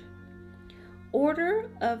honored. Order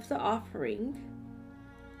of the offering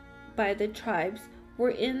by the tribes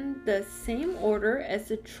were in the same order as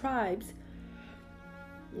the tribes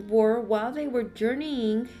were while they were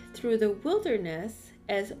journeying through the wilderness,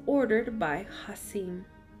 as ordered by Hasim.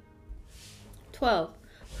 12.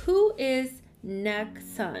 Who is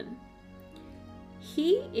Naxon?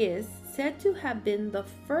 He is said to have been the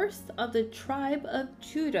first of the tribe of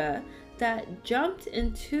Judah that jumped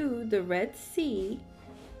into the Red Sea,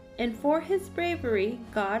 and for his bravery,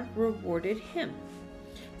 God rewarded him.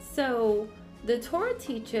 So the Torah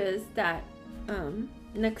teaches that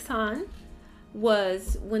Naxon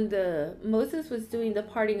was when Moses was doing the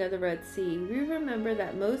parting of the Red Sea. We remember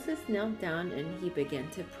that Moses knelt down and he began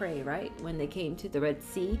to pray, right? When they came to the Red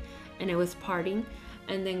Sea and it was parting.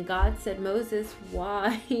 And then God said, Moses,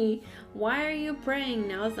 why are you praying?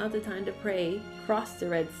 Now is not the time to pray. Cross the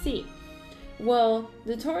Red Sea. Well,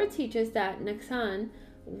 the Torah teaches that Naxon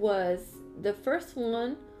was the first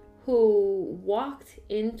one who walked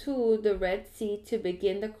into the Red Sea to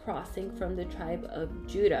begin the crossing from the tribe of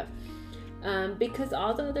Judah. Because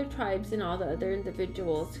all the other tribes and all the other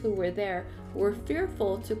individuals who were there were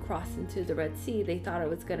fearful to cross into the Red Sea. They thought it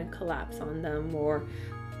was going to collapse on them or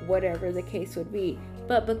whatever the case would be.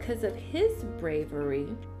 But because of his bravery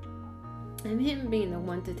and him being the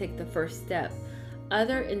one to take the first step,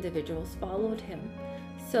 other individuals followed him.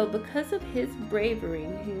 So because of his bravery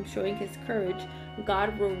and him showing his courage,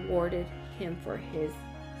 God rewarded him for his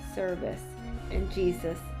service in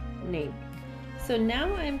Jesus' name. So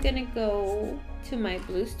now I'm going to go to my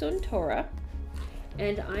Bluestone Torah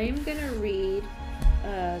and I'm going to read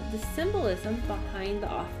the symbolism behind the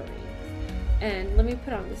offerings. And let me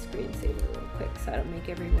put on the screensaver real quick so I don't make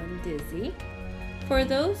everyone dizzy. For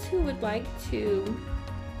those who would like to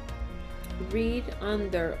read on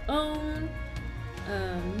their own,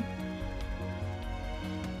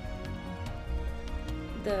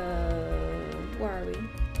 where are we?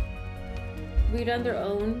 Read on their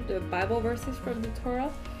own the Bible verses from the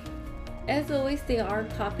Torah. As always, they are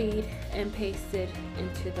copied and pasted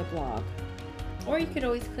into the blog. Or you could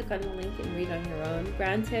always click on the link and read on your own.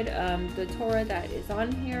 Granted, the Torah that is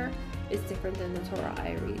on here is different than the Torah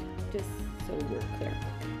I read, just so we're clear.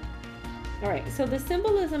 Alright, so the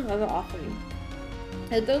symbolism of the offering.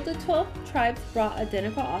 Although the 12 tribes brought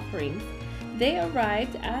identical offerings, they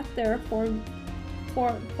arrived at their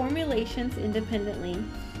formulations independently,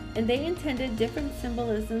 and they intended different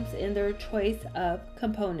symbolisms in their choice of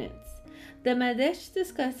components. The Madesh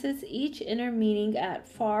discusses each inner meaning at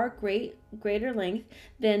far greater length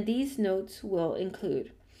than these notes will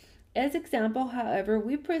include. As example, however,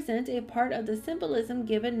 we present a part of the symbolism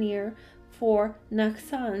given near for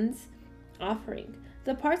Naxon's offering.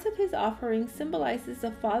 The parts of his offering symbolizes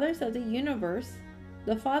the fathers of the universe,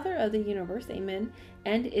 the Father of the universe, amen,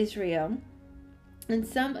 and Israel, and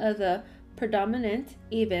some of the predominant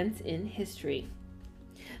events in history.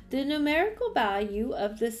 The numerical value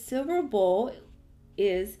of the silver bowl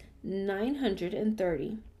is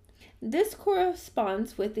 930. This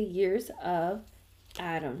corresponds with the years of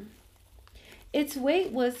Adam. Its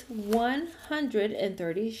weight was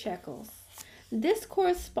 130 shekels. This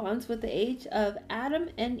corresponds with the age of Adam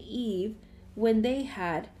and Eve when they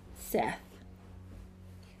had Seth.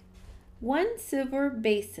 One silver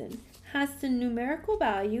basin has the numerical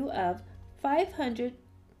value of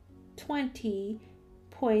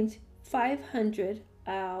 520.500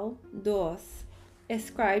 aldos,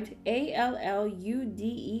 ascribed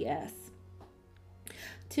Alludes,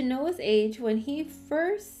 to Noah's age when his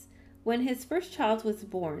first child was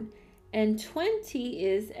born, and 20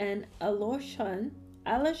 is an alloshon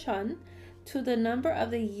to the number of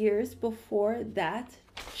the years before that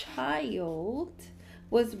child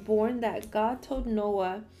was born that God told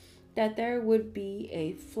Noah that there would be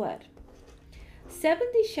a flood.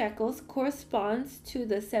 70 shekels corresponds to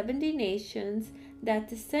the 70 nations that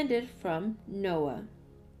descended from Noah.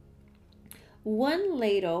 One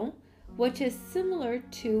ladle, which is similar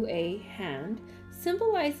to a hand,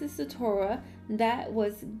 symbolizes the Torah that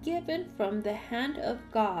was given from the hand of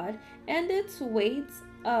God, and its weight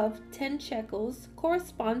of 10 shekels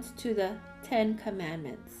corresponds to the 10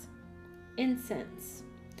 commandments. Incense.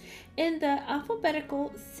 In the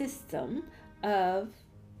alphabetical system of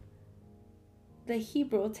the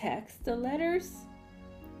Hebrew text, the letters,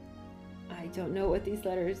 I don't know what these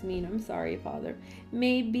letters mean, I'm sorry, Father,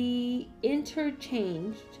 may be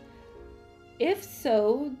interchanged. If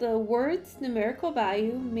so, the word's numerical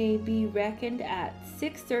value may be reckoned at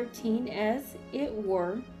 613 as it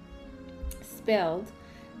were spelled,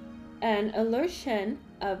 an allusion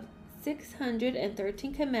of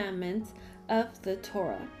 613 commandments of the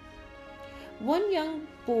Torah. One young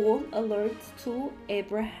bull alerts to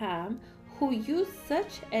Abraham, who used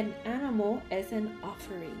such an animal as an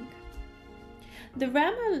offering. The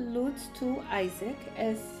ram alludes to Isaac,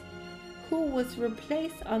 who was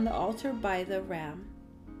replaced on the altar by the ram.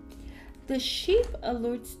 The sheep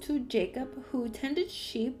alludes to Jacob, who tended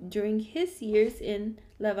sheep during his years in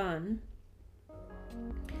Laban.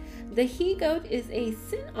 The he-goat is a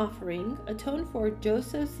sin offering atoned for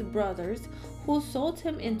Joseph's brothers, who sold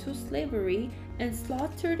him into slavery and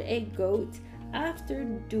slaughtered a goat after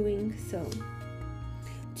doing so.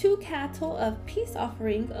 2 cattle of peace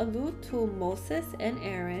offering allude to Moses and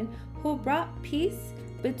Aaron, who brought peace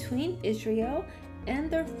between Israel and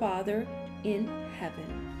their Father in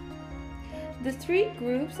heaven. The 3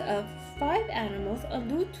 groups of 5 animals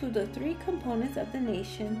allude to the 3 components of the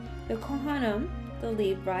nation: the Kohanim, the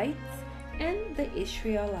Levites, and the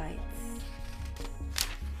Israelites.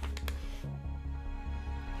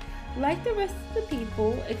 Like the rest of the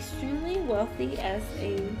people, extremely wealthy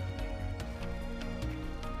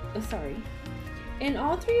in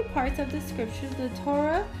all 3 parts of the scripture, the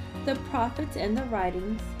Torah, the prophets, and the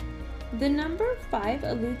writings, the number 5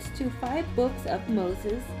 alludes to 5 books of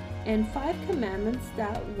Moses and 5 commandments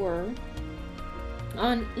that were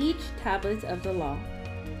on each tablet of the law.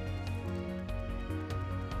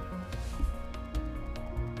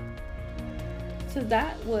 So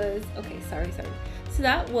that was, So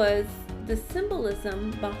that was the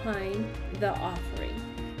symbolism behind the offering.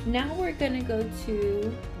 Now we're going to go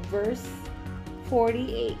to verse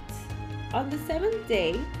 48. On the 7th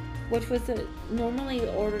day, which was a normally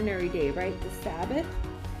ordinary day, right? The Sabbath.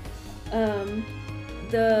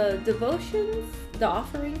 The devotions, the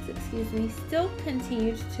offerings, still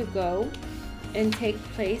continued to go and take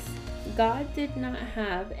place. God did not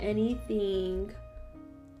have anything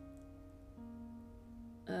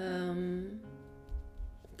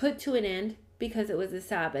put to an end because it was a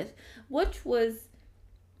Sabbath, which was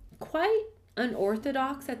quite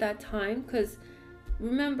unorthodox at that time, because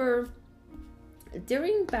remember,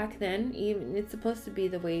 during back then, even it's supposed to be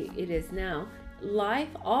the way it is now,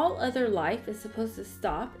 all other life is supposed to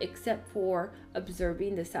stop except for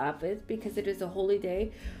observing the Sabbath, because it is a holy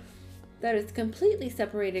day that is completely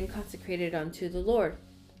separated and consecrated unto the Lord.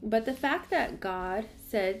 But the fact that God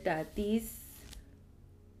said that these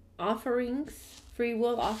offerings, free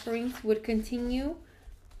will offerings, would continue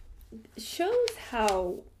shows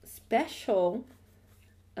how special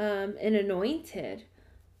and anointed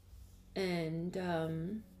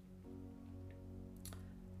and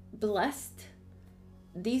blessed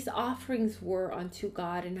these offerings were unto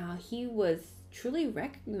God, and how he was truly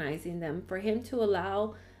recognizing them for him to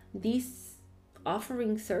allow these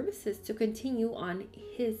offering services to continue on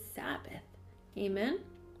his Sabbath. Amen.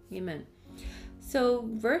 So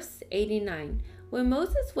verse 89, When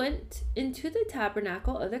Moses went into the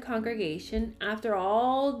tabernacle of the congregation, after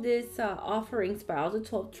all these offerings by all the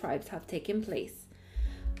 12 tribes have taken place,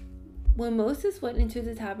 when Moses went into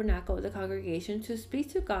the tabernacle of the congregation to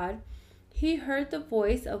speak to God, he heard the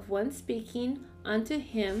voice of one speaking unto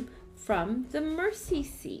him from the mercy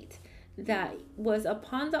seat that was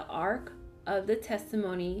upon the ark of the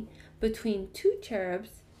testimony between two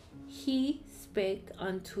cherubs. He spake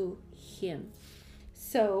unto him.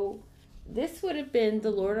 So this would have been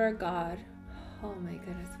the Lord our God, oh my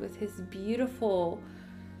goodness, with his beautiful,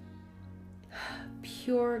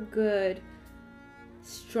 pure, good,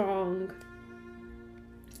 strong,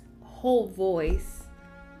 whole voice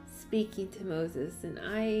speaking to Moses. And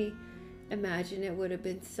I imagine it would have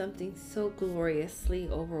been something so gloriously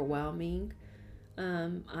overwhelming.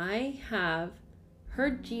 I have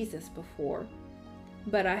heard Jesus before,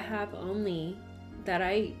 but I have only, that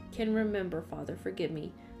I can remember, Father, forgive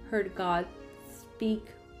me, heard God speak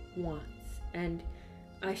once. And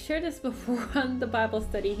I shared this before on the Bible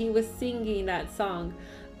study. He was singing that song,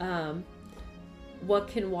 what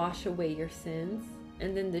can wash away your sins?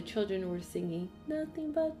 And then the children were singing,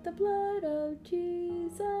 nothing but the blood of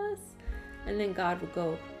Jesus. And then God would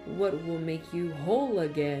go, what will make you whole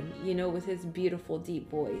again? You know, with his beautiful deep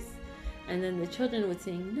voice. And then the children would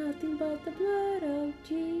sing, nothing but the blood of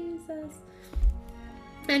Jesus.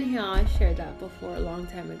 Anyhow, I shared that before a long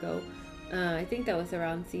time ago. I think that was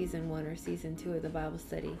around season 1 or season 2 of the Bible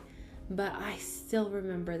study. But I still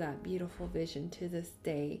remember that beautiful vision to this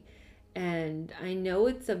day. And I know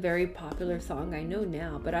it's a very popular song, I know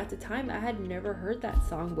now, but at the time I had never heard that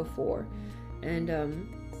song before. And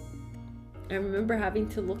I remember having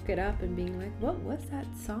to look it up and being like, what was that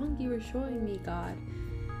song you were showing me, God?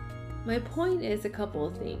 My point is a couple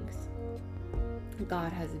of things.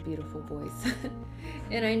 God has a beautiful voice.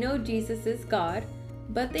 And I know Jesus is God,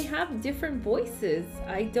 but they have different voices.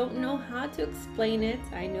 I don't know how to explain it.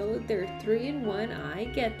 I know they're 3 in 1, I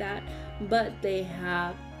get that, but they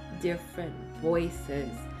have different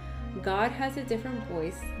voices. God has a different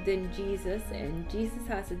voice than Jesus, and Jesus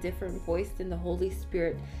has a different voice than the Holy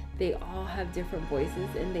Spirit. They all have different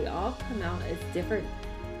voices, and they all come out as different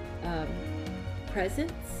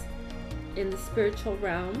presence in the spiritual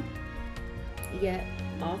realm, yet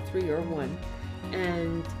all 3 are one.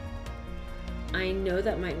 And I know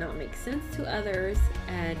that might not make sense to others,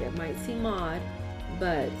 and it might seem odd,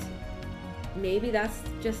 but maybe that's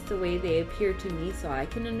just the way they appear to me, so I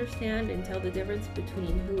can understand and tell the difference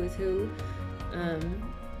between who is who.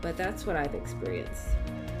 But that's what I've experienced.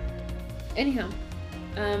 Anyhow,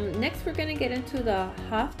 next we're going to get into the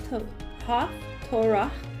Haftorah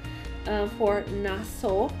for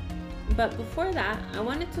Naso. But before that, I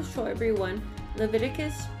wanted to show everyone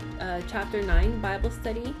Leviticus chapter 9 Bible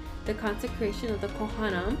study, the consecration of the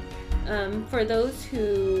Kohanim. For those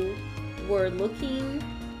who were looking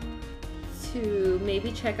to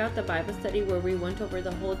maybe check out the Bible study where we went over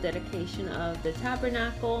the whole dedication of the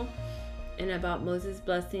tabernacle and about Moses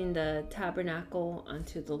blessing the tabernacle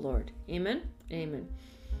unto the Lord. Amen. Amen.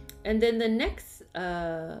 And then the next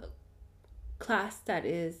class that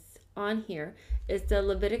is on here is the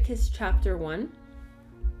Leviticus chapter 1.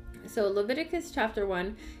 So Leviticus chapter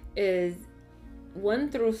 1 is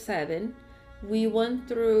 1 through 7. We went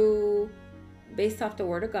through based off the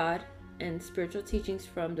Word of God and spiritual teachings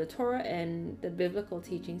from the Torah and the biblical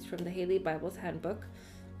teachings from the Haley Bible's Handbook,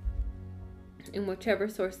 in whichever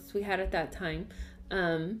sources we had at that time.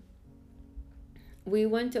 We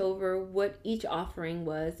went over what each offering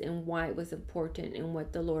was and why it was important and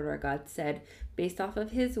what the Lord our God said based off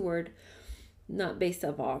of his word, not based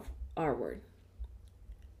off our word.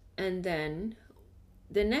 And then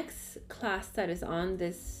the next class that is on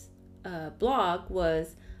this blog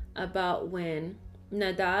was about when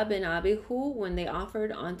Nadab and Abihu, when they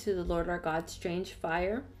offered unto the Lord our God strange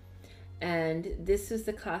fire. And this was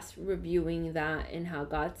the class reviewing that and how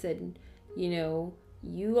God said, you know,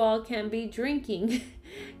 you all can be drinking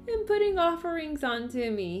and putting offerings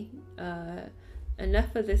onto me.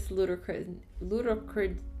 Enough of this ludicrousness,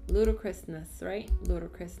 right?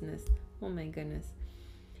 Ludicrousness. Oh my goodness.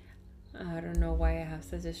 I don't know why I have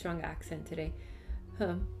such a strong accent today.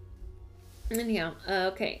 Anyhow,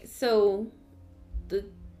 okay, so the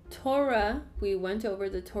Torah, we went over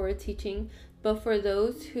the Torah teaching, but for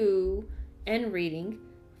those who, and reading,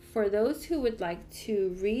 for those who would like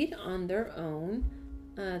to read on their own,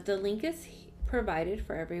 the link is provided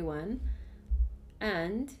for everyone.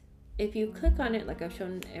 And if you click on it, like I've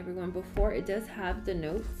shown everyone before, it does have the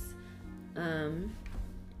notes,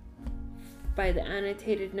 by the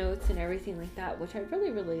annotated notes and everything like that, which I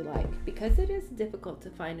really, really like, because it is difficult to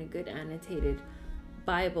find a good annotated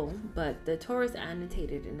Bible, but the Torah is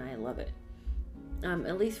annotated and I love it.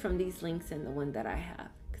 At least from these links and the one that I have,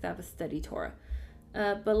 because I have a study Torah.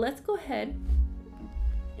 But let's go ahead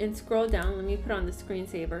and scroll down. Let me put on the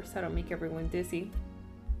screensaver so I don't make everyone dizzy.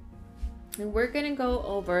 And we're going to go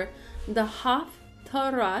over the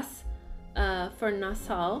Haftarahs for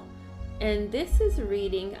Nasal. And this is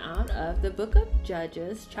reading out of the book of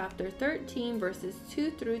Judges, chapter 13, verses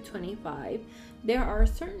 2 through 25. There are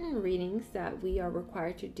certain readings that we are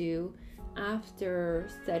required to do after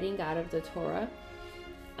studying out of the Torah.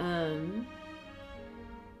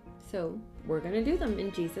 So we're going to do them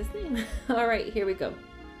in Jesus' name. All right, here we go.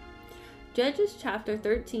 Judges chapter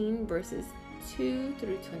 13, verses 2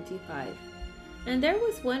 through 25. And there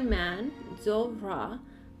was one man, Zorah,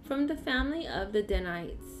 from the family of the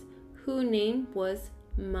Danites, whose name was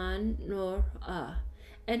Manoah,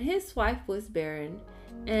 and his wife was barren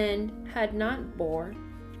and had not borne.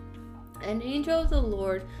 An angel of the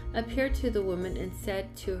Lord appeared to the woman and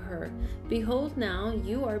said to her, Behold, now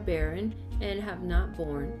you are barren and have not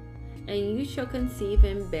borne, and you shall conceive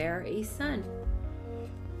and bear a son.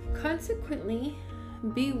 Consequently,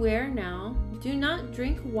 beware now, do not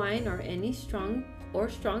drink wine or any strong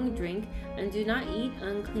drink, and do not eat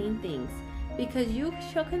unclean things, because you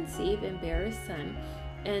shall conceive and bear a son,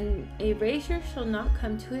 and a razor shall not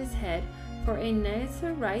come to his head, for a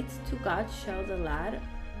Nazarite to God shall the lad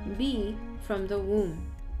be from the womb.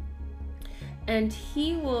 And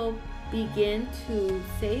he will begin to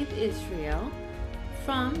save Israel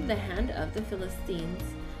from the hand of the Philistines.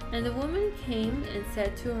 And the woman came and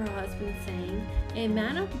said to her husband, saying, A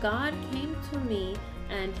man of God came to me,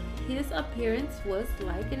 and his appearance was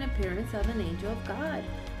like an appearance of an angel of God,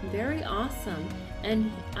 very awesome.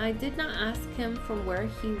 And I did not ask him from where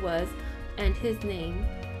he was, and his name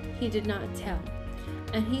he did not tell.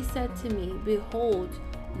 And he said to me, Behold,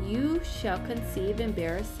 you shall conceive and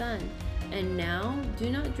bear a son. And now do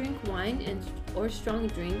not drink wine or strong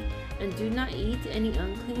drink, and do not eat any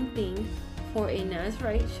unclean thing, for a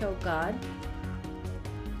Nazarite to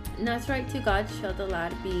God shall the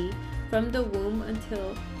lad be from the womb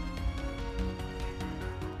until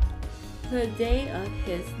the day of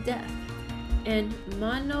his death. And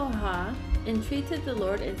Manoah entreated the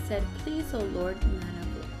Lord and said, Please, O Lord,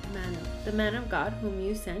 the man of God whom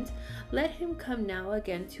you sent, let him come now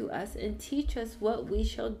again to us and teach us what we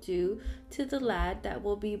shall do to the lad that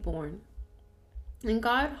will be born. And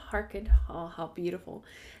God hearkened, how beautiful.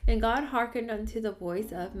 And God hearkened unto the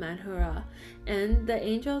voice of Manoah. And the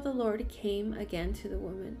angel of the Lord came again to the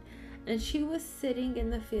woman. And she was sitting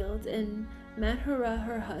in the field, and Manoah,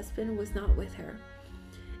 her husband, was not with her.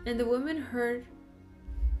 And the woman heard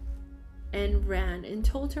and ran and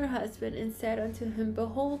told her husband and said unto him,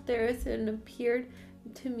 Behold, there is appeared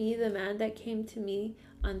to me the man that came to me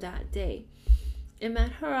on that day. And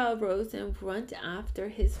Manoah arose and went after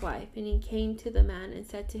his wife, and he came to the man and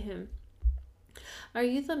said to him, Are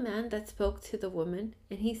you the man that spoke to the woman?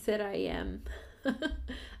 And he said, I am.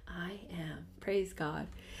 I am. Praise God.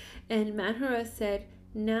 And Manoah said,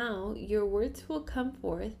 Now your words will come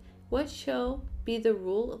forth. What shall be the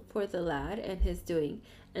rule for the lad and his doing?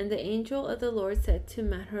 And the angel of the Lord said to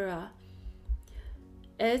Manoah,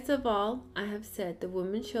 As of all I have said, the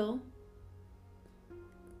woman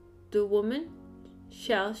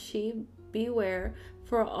shall she beware,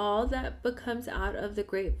 for all that becomes out of the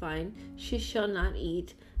grapevine she shall not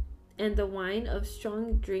eat, and the wine of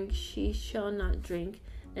strong drink she shall not drink,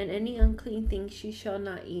 and any unclean thing she shall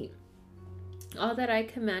not eat. All that I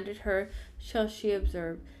commanded her shall she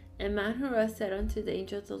observe. And Manoah said unto the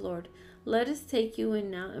angel of the Lord, Let us take you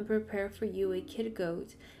in now and prepare for you a kid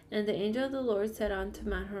goat. And the angel of the Lord said unto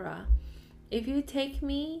Manoah, If you take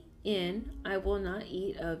me in, I will not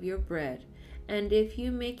eat of your bread. And if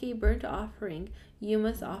you make a burnt offering, you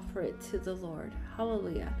must offer it to the Lord.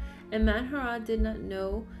 Hallelujah. And Manoah did not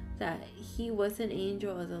know that he was an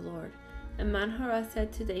angel of the Lord. And Manoah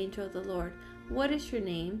said to the angel of the Lord, What is your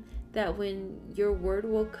name, that when your word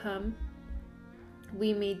will come,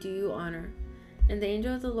 we may do you honor? And the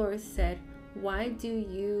angel of the Lord said, Why do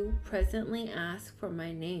you presently ask for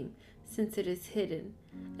my name, since it is hidden?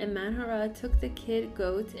 And Manoah took the kid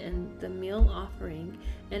goat and the meal offering,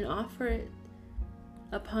 and offered it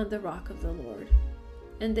upon the rock of the Lord.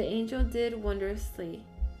 And the angel did wondrously.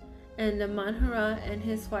 And the Manoah and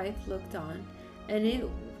his wife looked on, and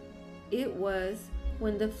it was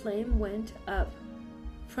when the flame went up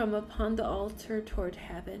from upon the altar toward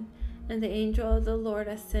heaven, and the angel of the Lord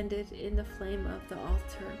ascended in the flame of the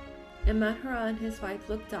altar. And Manoah and his wife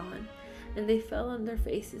looked on, and they fell on their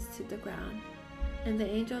faces to the ground. And the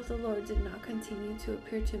angel of the Lord did not continue to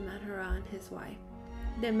appear to Manoah and his wife.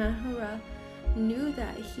 Then Manoah knew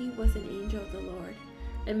that he was an angel of the Lord.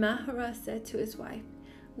 And Maharah said to his wife,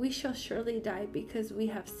 "We shall surely die because we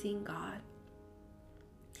have seen God."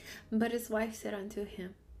 But his wife said unto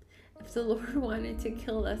him, "If the Lord wanted to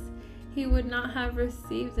kill us, he would not have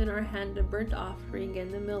received in our hand the burnt offering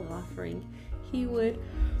and the meal offering. He would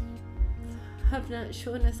have not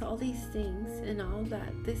shown us all these things, and all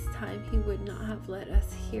that this time he would not have let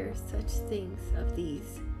us hear such things of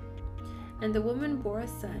these." And the woman bore a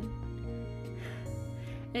son,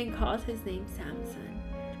 and called his name Samson.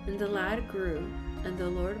 And the lad grew, and the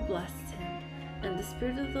Lord blessed him. And the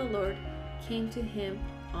Spirit of the Lord came to him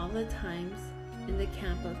all the times in the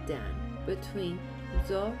camp of Dan, between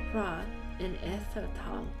Zorah and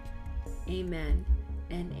Eshtaol. Amen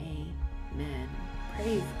and amen.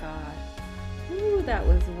 Praise God. Ooh, that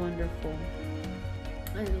was wonderful.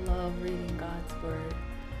 I love reading God's Word.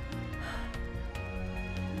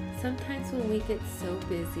 Sometimes when we get so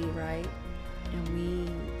busy, right, and we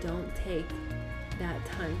don't take that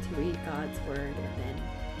time to read God's Word, and then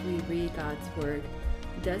we read God's Word,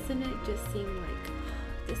 doesn't it just seem like,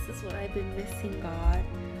 this is what I've been missing, God?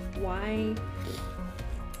 Why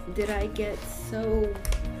did I get so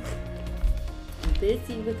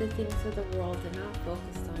busy with the things of the world and not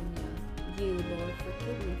focused on you, Lord?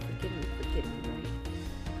 Forgive me,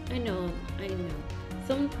 right? I know.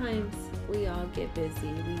 Sometimes we all get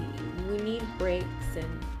busy. We need breaks,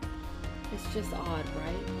 and it's just odd,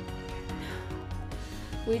 right?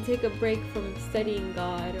 We take a break from studying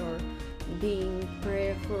God or being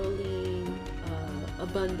prayerfully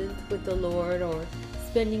abundant with the Lord, or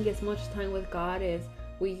spending as much time with God as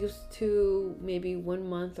we used to, maybe 1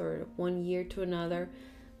 month or 1 year to another,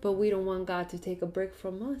 but we don't want God to take a break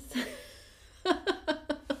from us.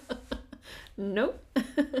 Nope.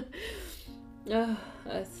 Oh,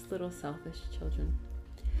 us little selfish children.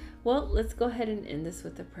 Well, let's go ahead and end this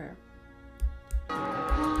with a prayer.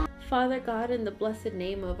 Father God, in the blessed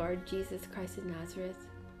name of our Jesus Christ of Nazareth,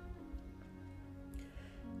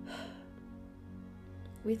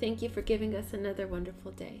 we thank you for giving us another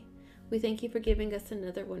wonderful day. We thank you for giving us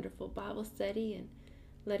another wonderful Bible study and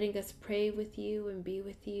letting us pray with you and be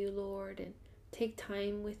with you, Lord, and take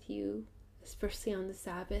time with you, especially on the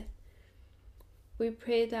Sabbath. We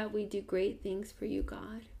pray that we do great things for you,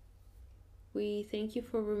 God. We thank you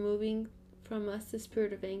for removing from us the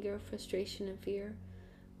spirit of anger, frustration, and fear.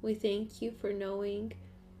 We thank you for knowing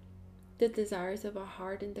the desires of our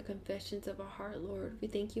heart and the confessions of our heart, Lord. We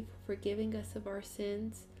thank you for forgiving us of our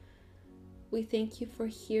sins. We thank you for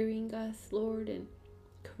hearing us, Lord, and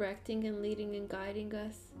correcting and leading and guiding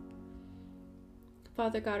us.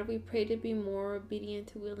 Father God, we pray to be more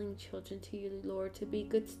obedient, willing children to you, Lord, to be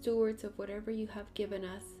good stewards of whatever you have given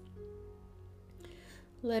us.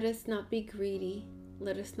 Let us not be greedy.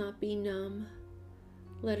 Let us not be numb.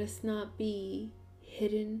 Let us not be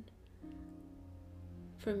hidden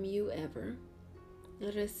from you ever.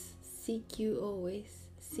 Let us seek you always.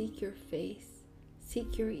 Seek your face.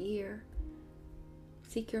 Seek your ear.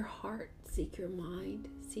 Seek your heart. Seek your mind.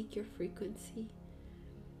 Seek your frequency.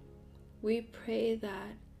 We pray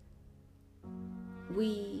that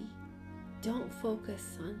we don't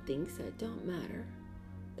focus on things that don't matter,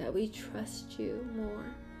 that we trust you more,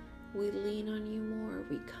 we lean on you more,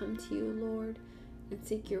 we come to you, Lord, and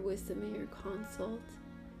seek your wisdom and your consult.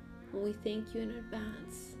 And we thank you in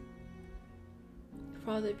advance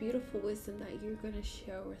for all the beautiful wisdom that you're going to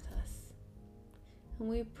share with us. And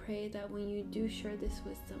we pray that when you do share this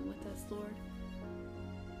wisdom with us, Lord,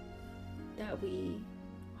 that we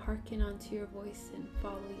hearken unto your voice and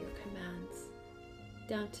follow your commands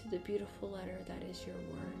down to the beautiful letter that is your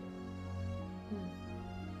word.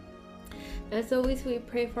 As always, we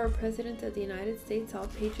pray for our President of the United States, all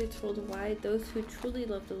patriots worldwide, those who truly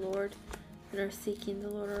love the Lord and are seeking the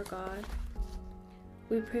Lord our God.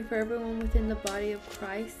 We pray for everyone within the body of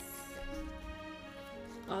Christ,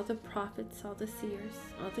 all the prophets, all the seers,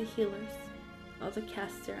 all the healers, all the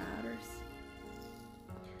caster-outers,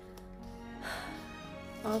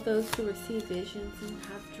 all those who receive visions and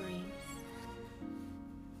have dreams,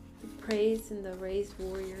 the praise and the raised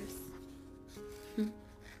warriors.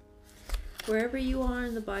 Wherever you are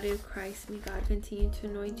in the body of Christ, may God continue to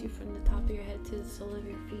anoint you from the top of your head to the sole of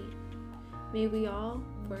your feet. May we all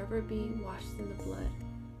forever be washed in the blood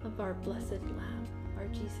of our blessed Lamb, our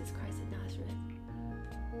Jesus Christ of Nazareth.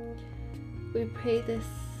 We pray this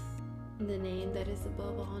in the name that is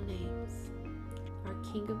above all names, our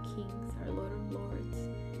King of Kings, our Lord of Lords,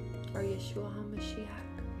 our Yeshua HaMashiach,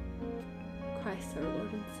 Christ our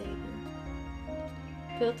Lord and Savior,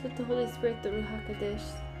 filled with the Holy Spirit, the Ruach HaKodesh,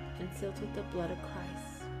 and sealed with the blood of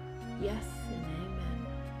Christ. Yes and amen.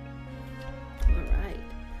 All right.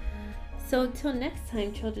 So until next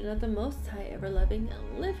time, children of the Most High, ever-loving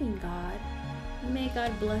and living God, may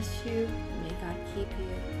God bless you. May God keep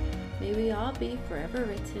you. May we all be forever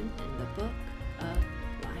written in the book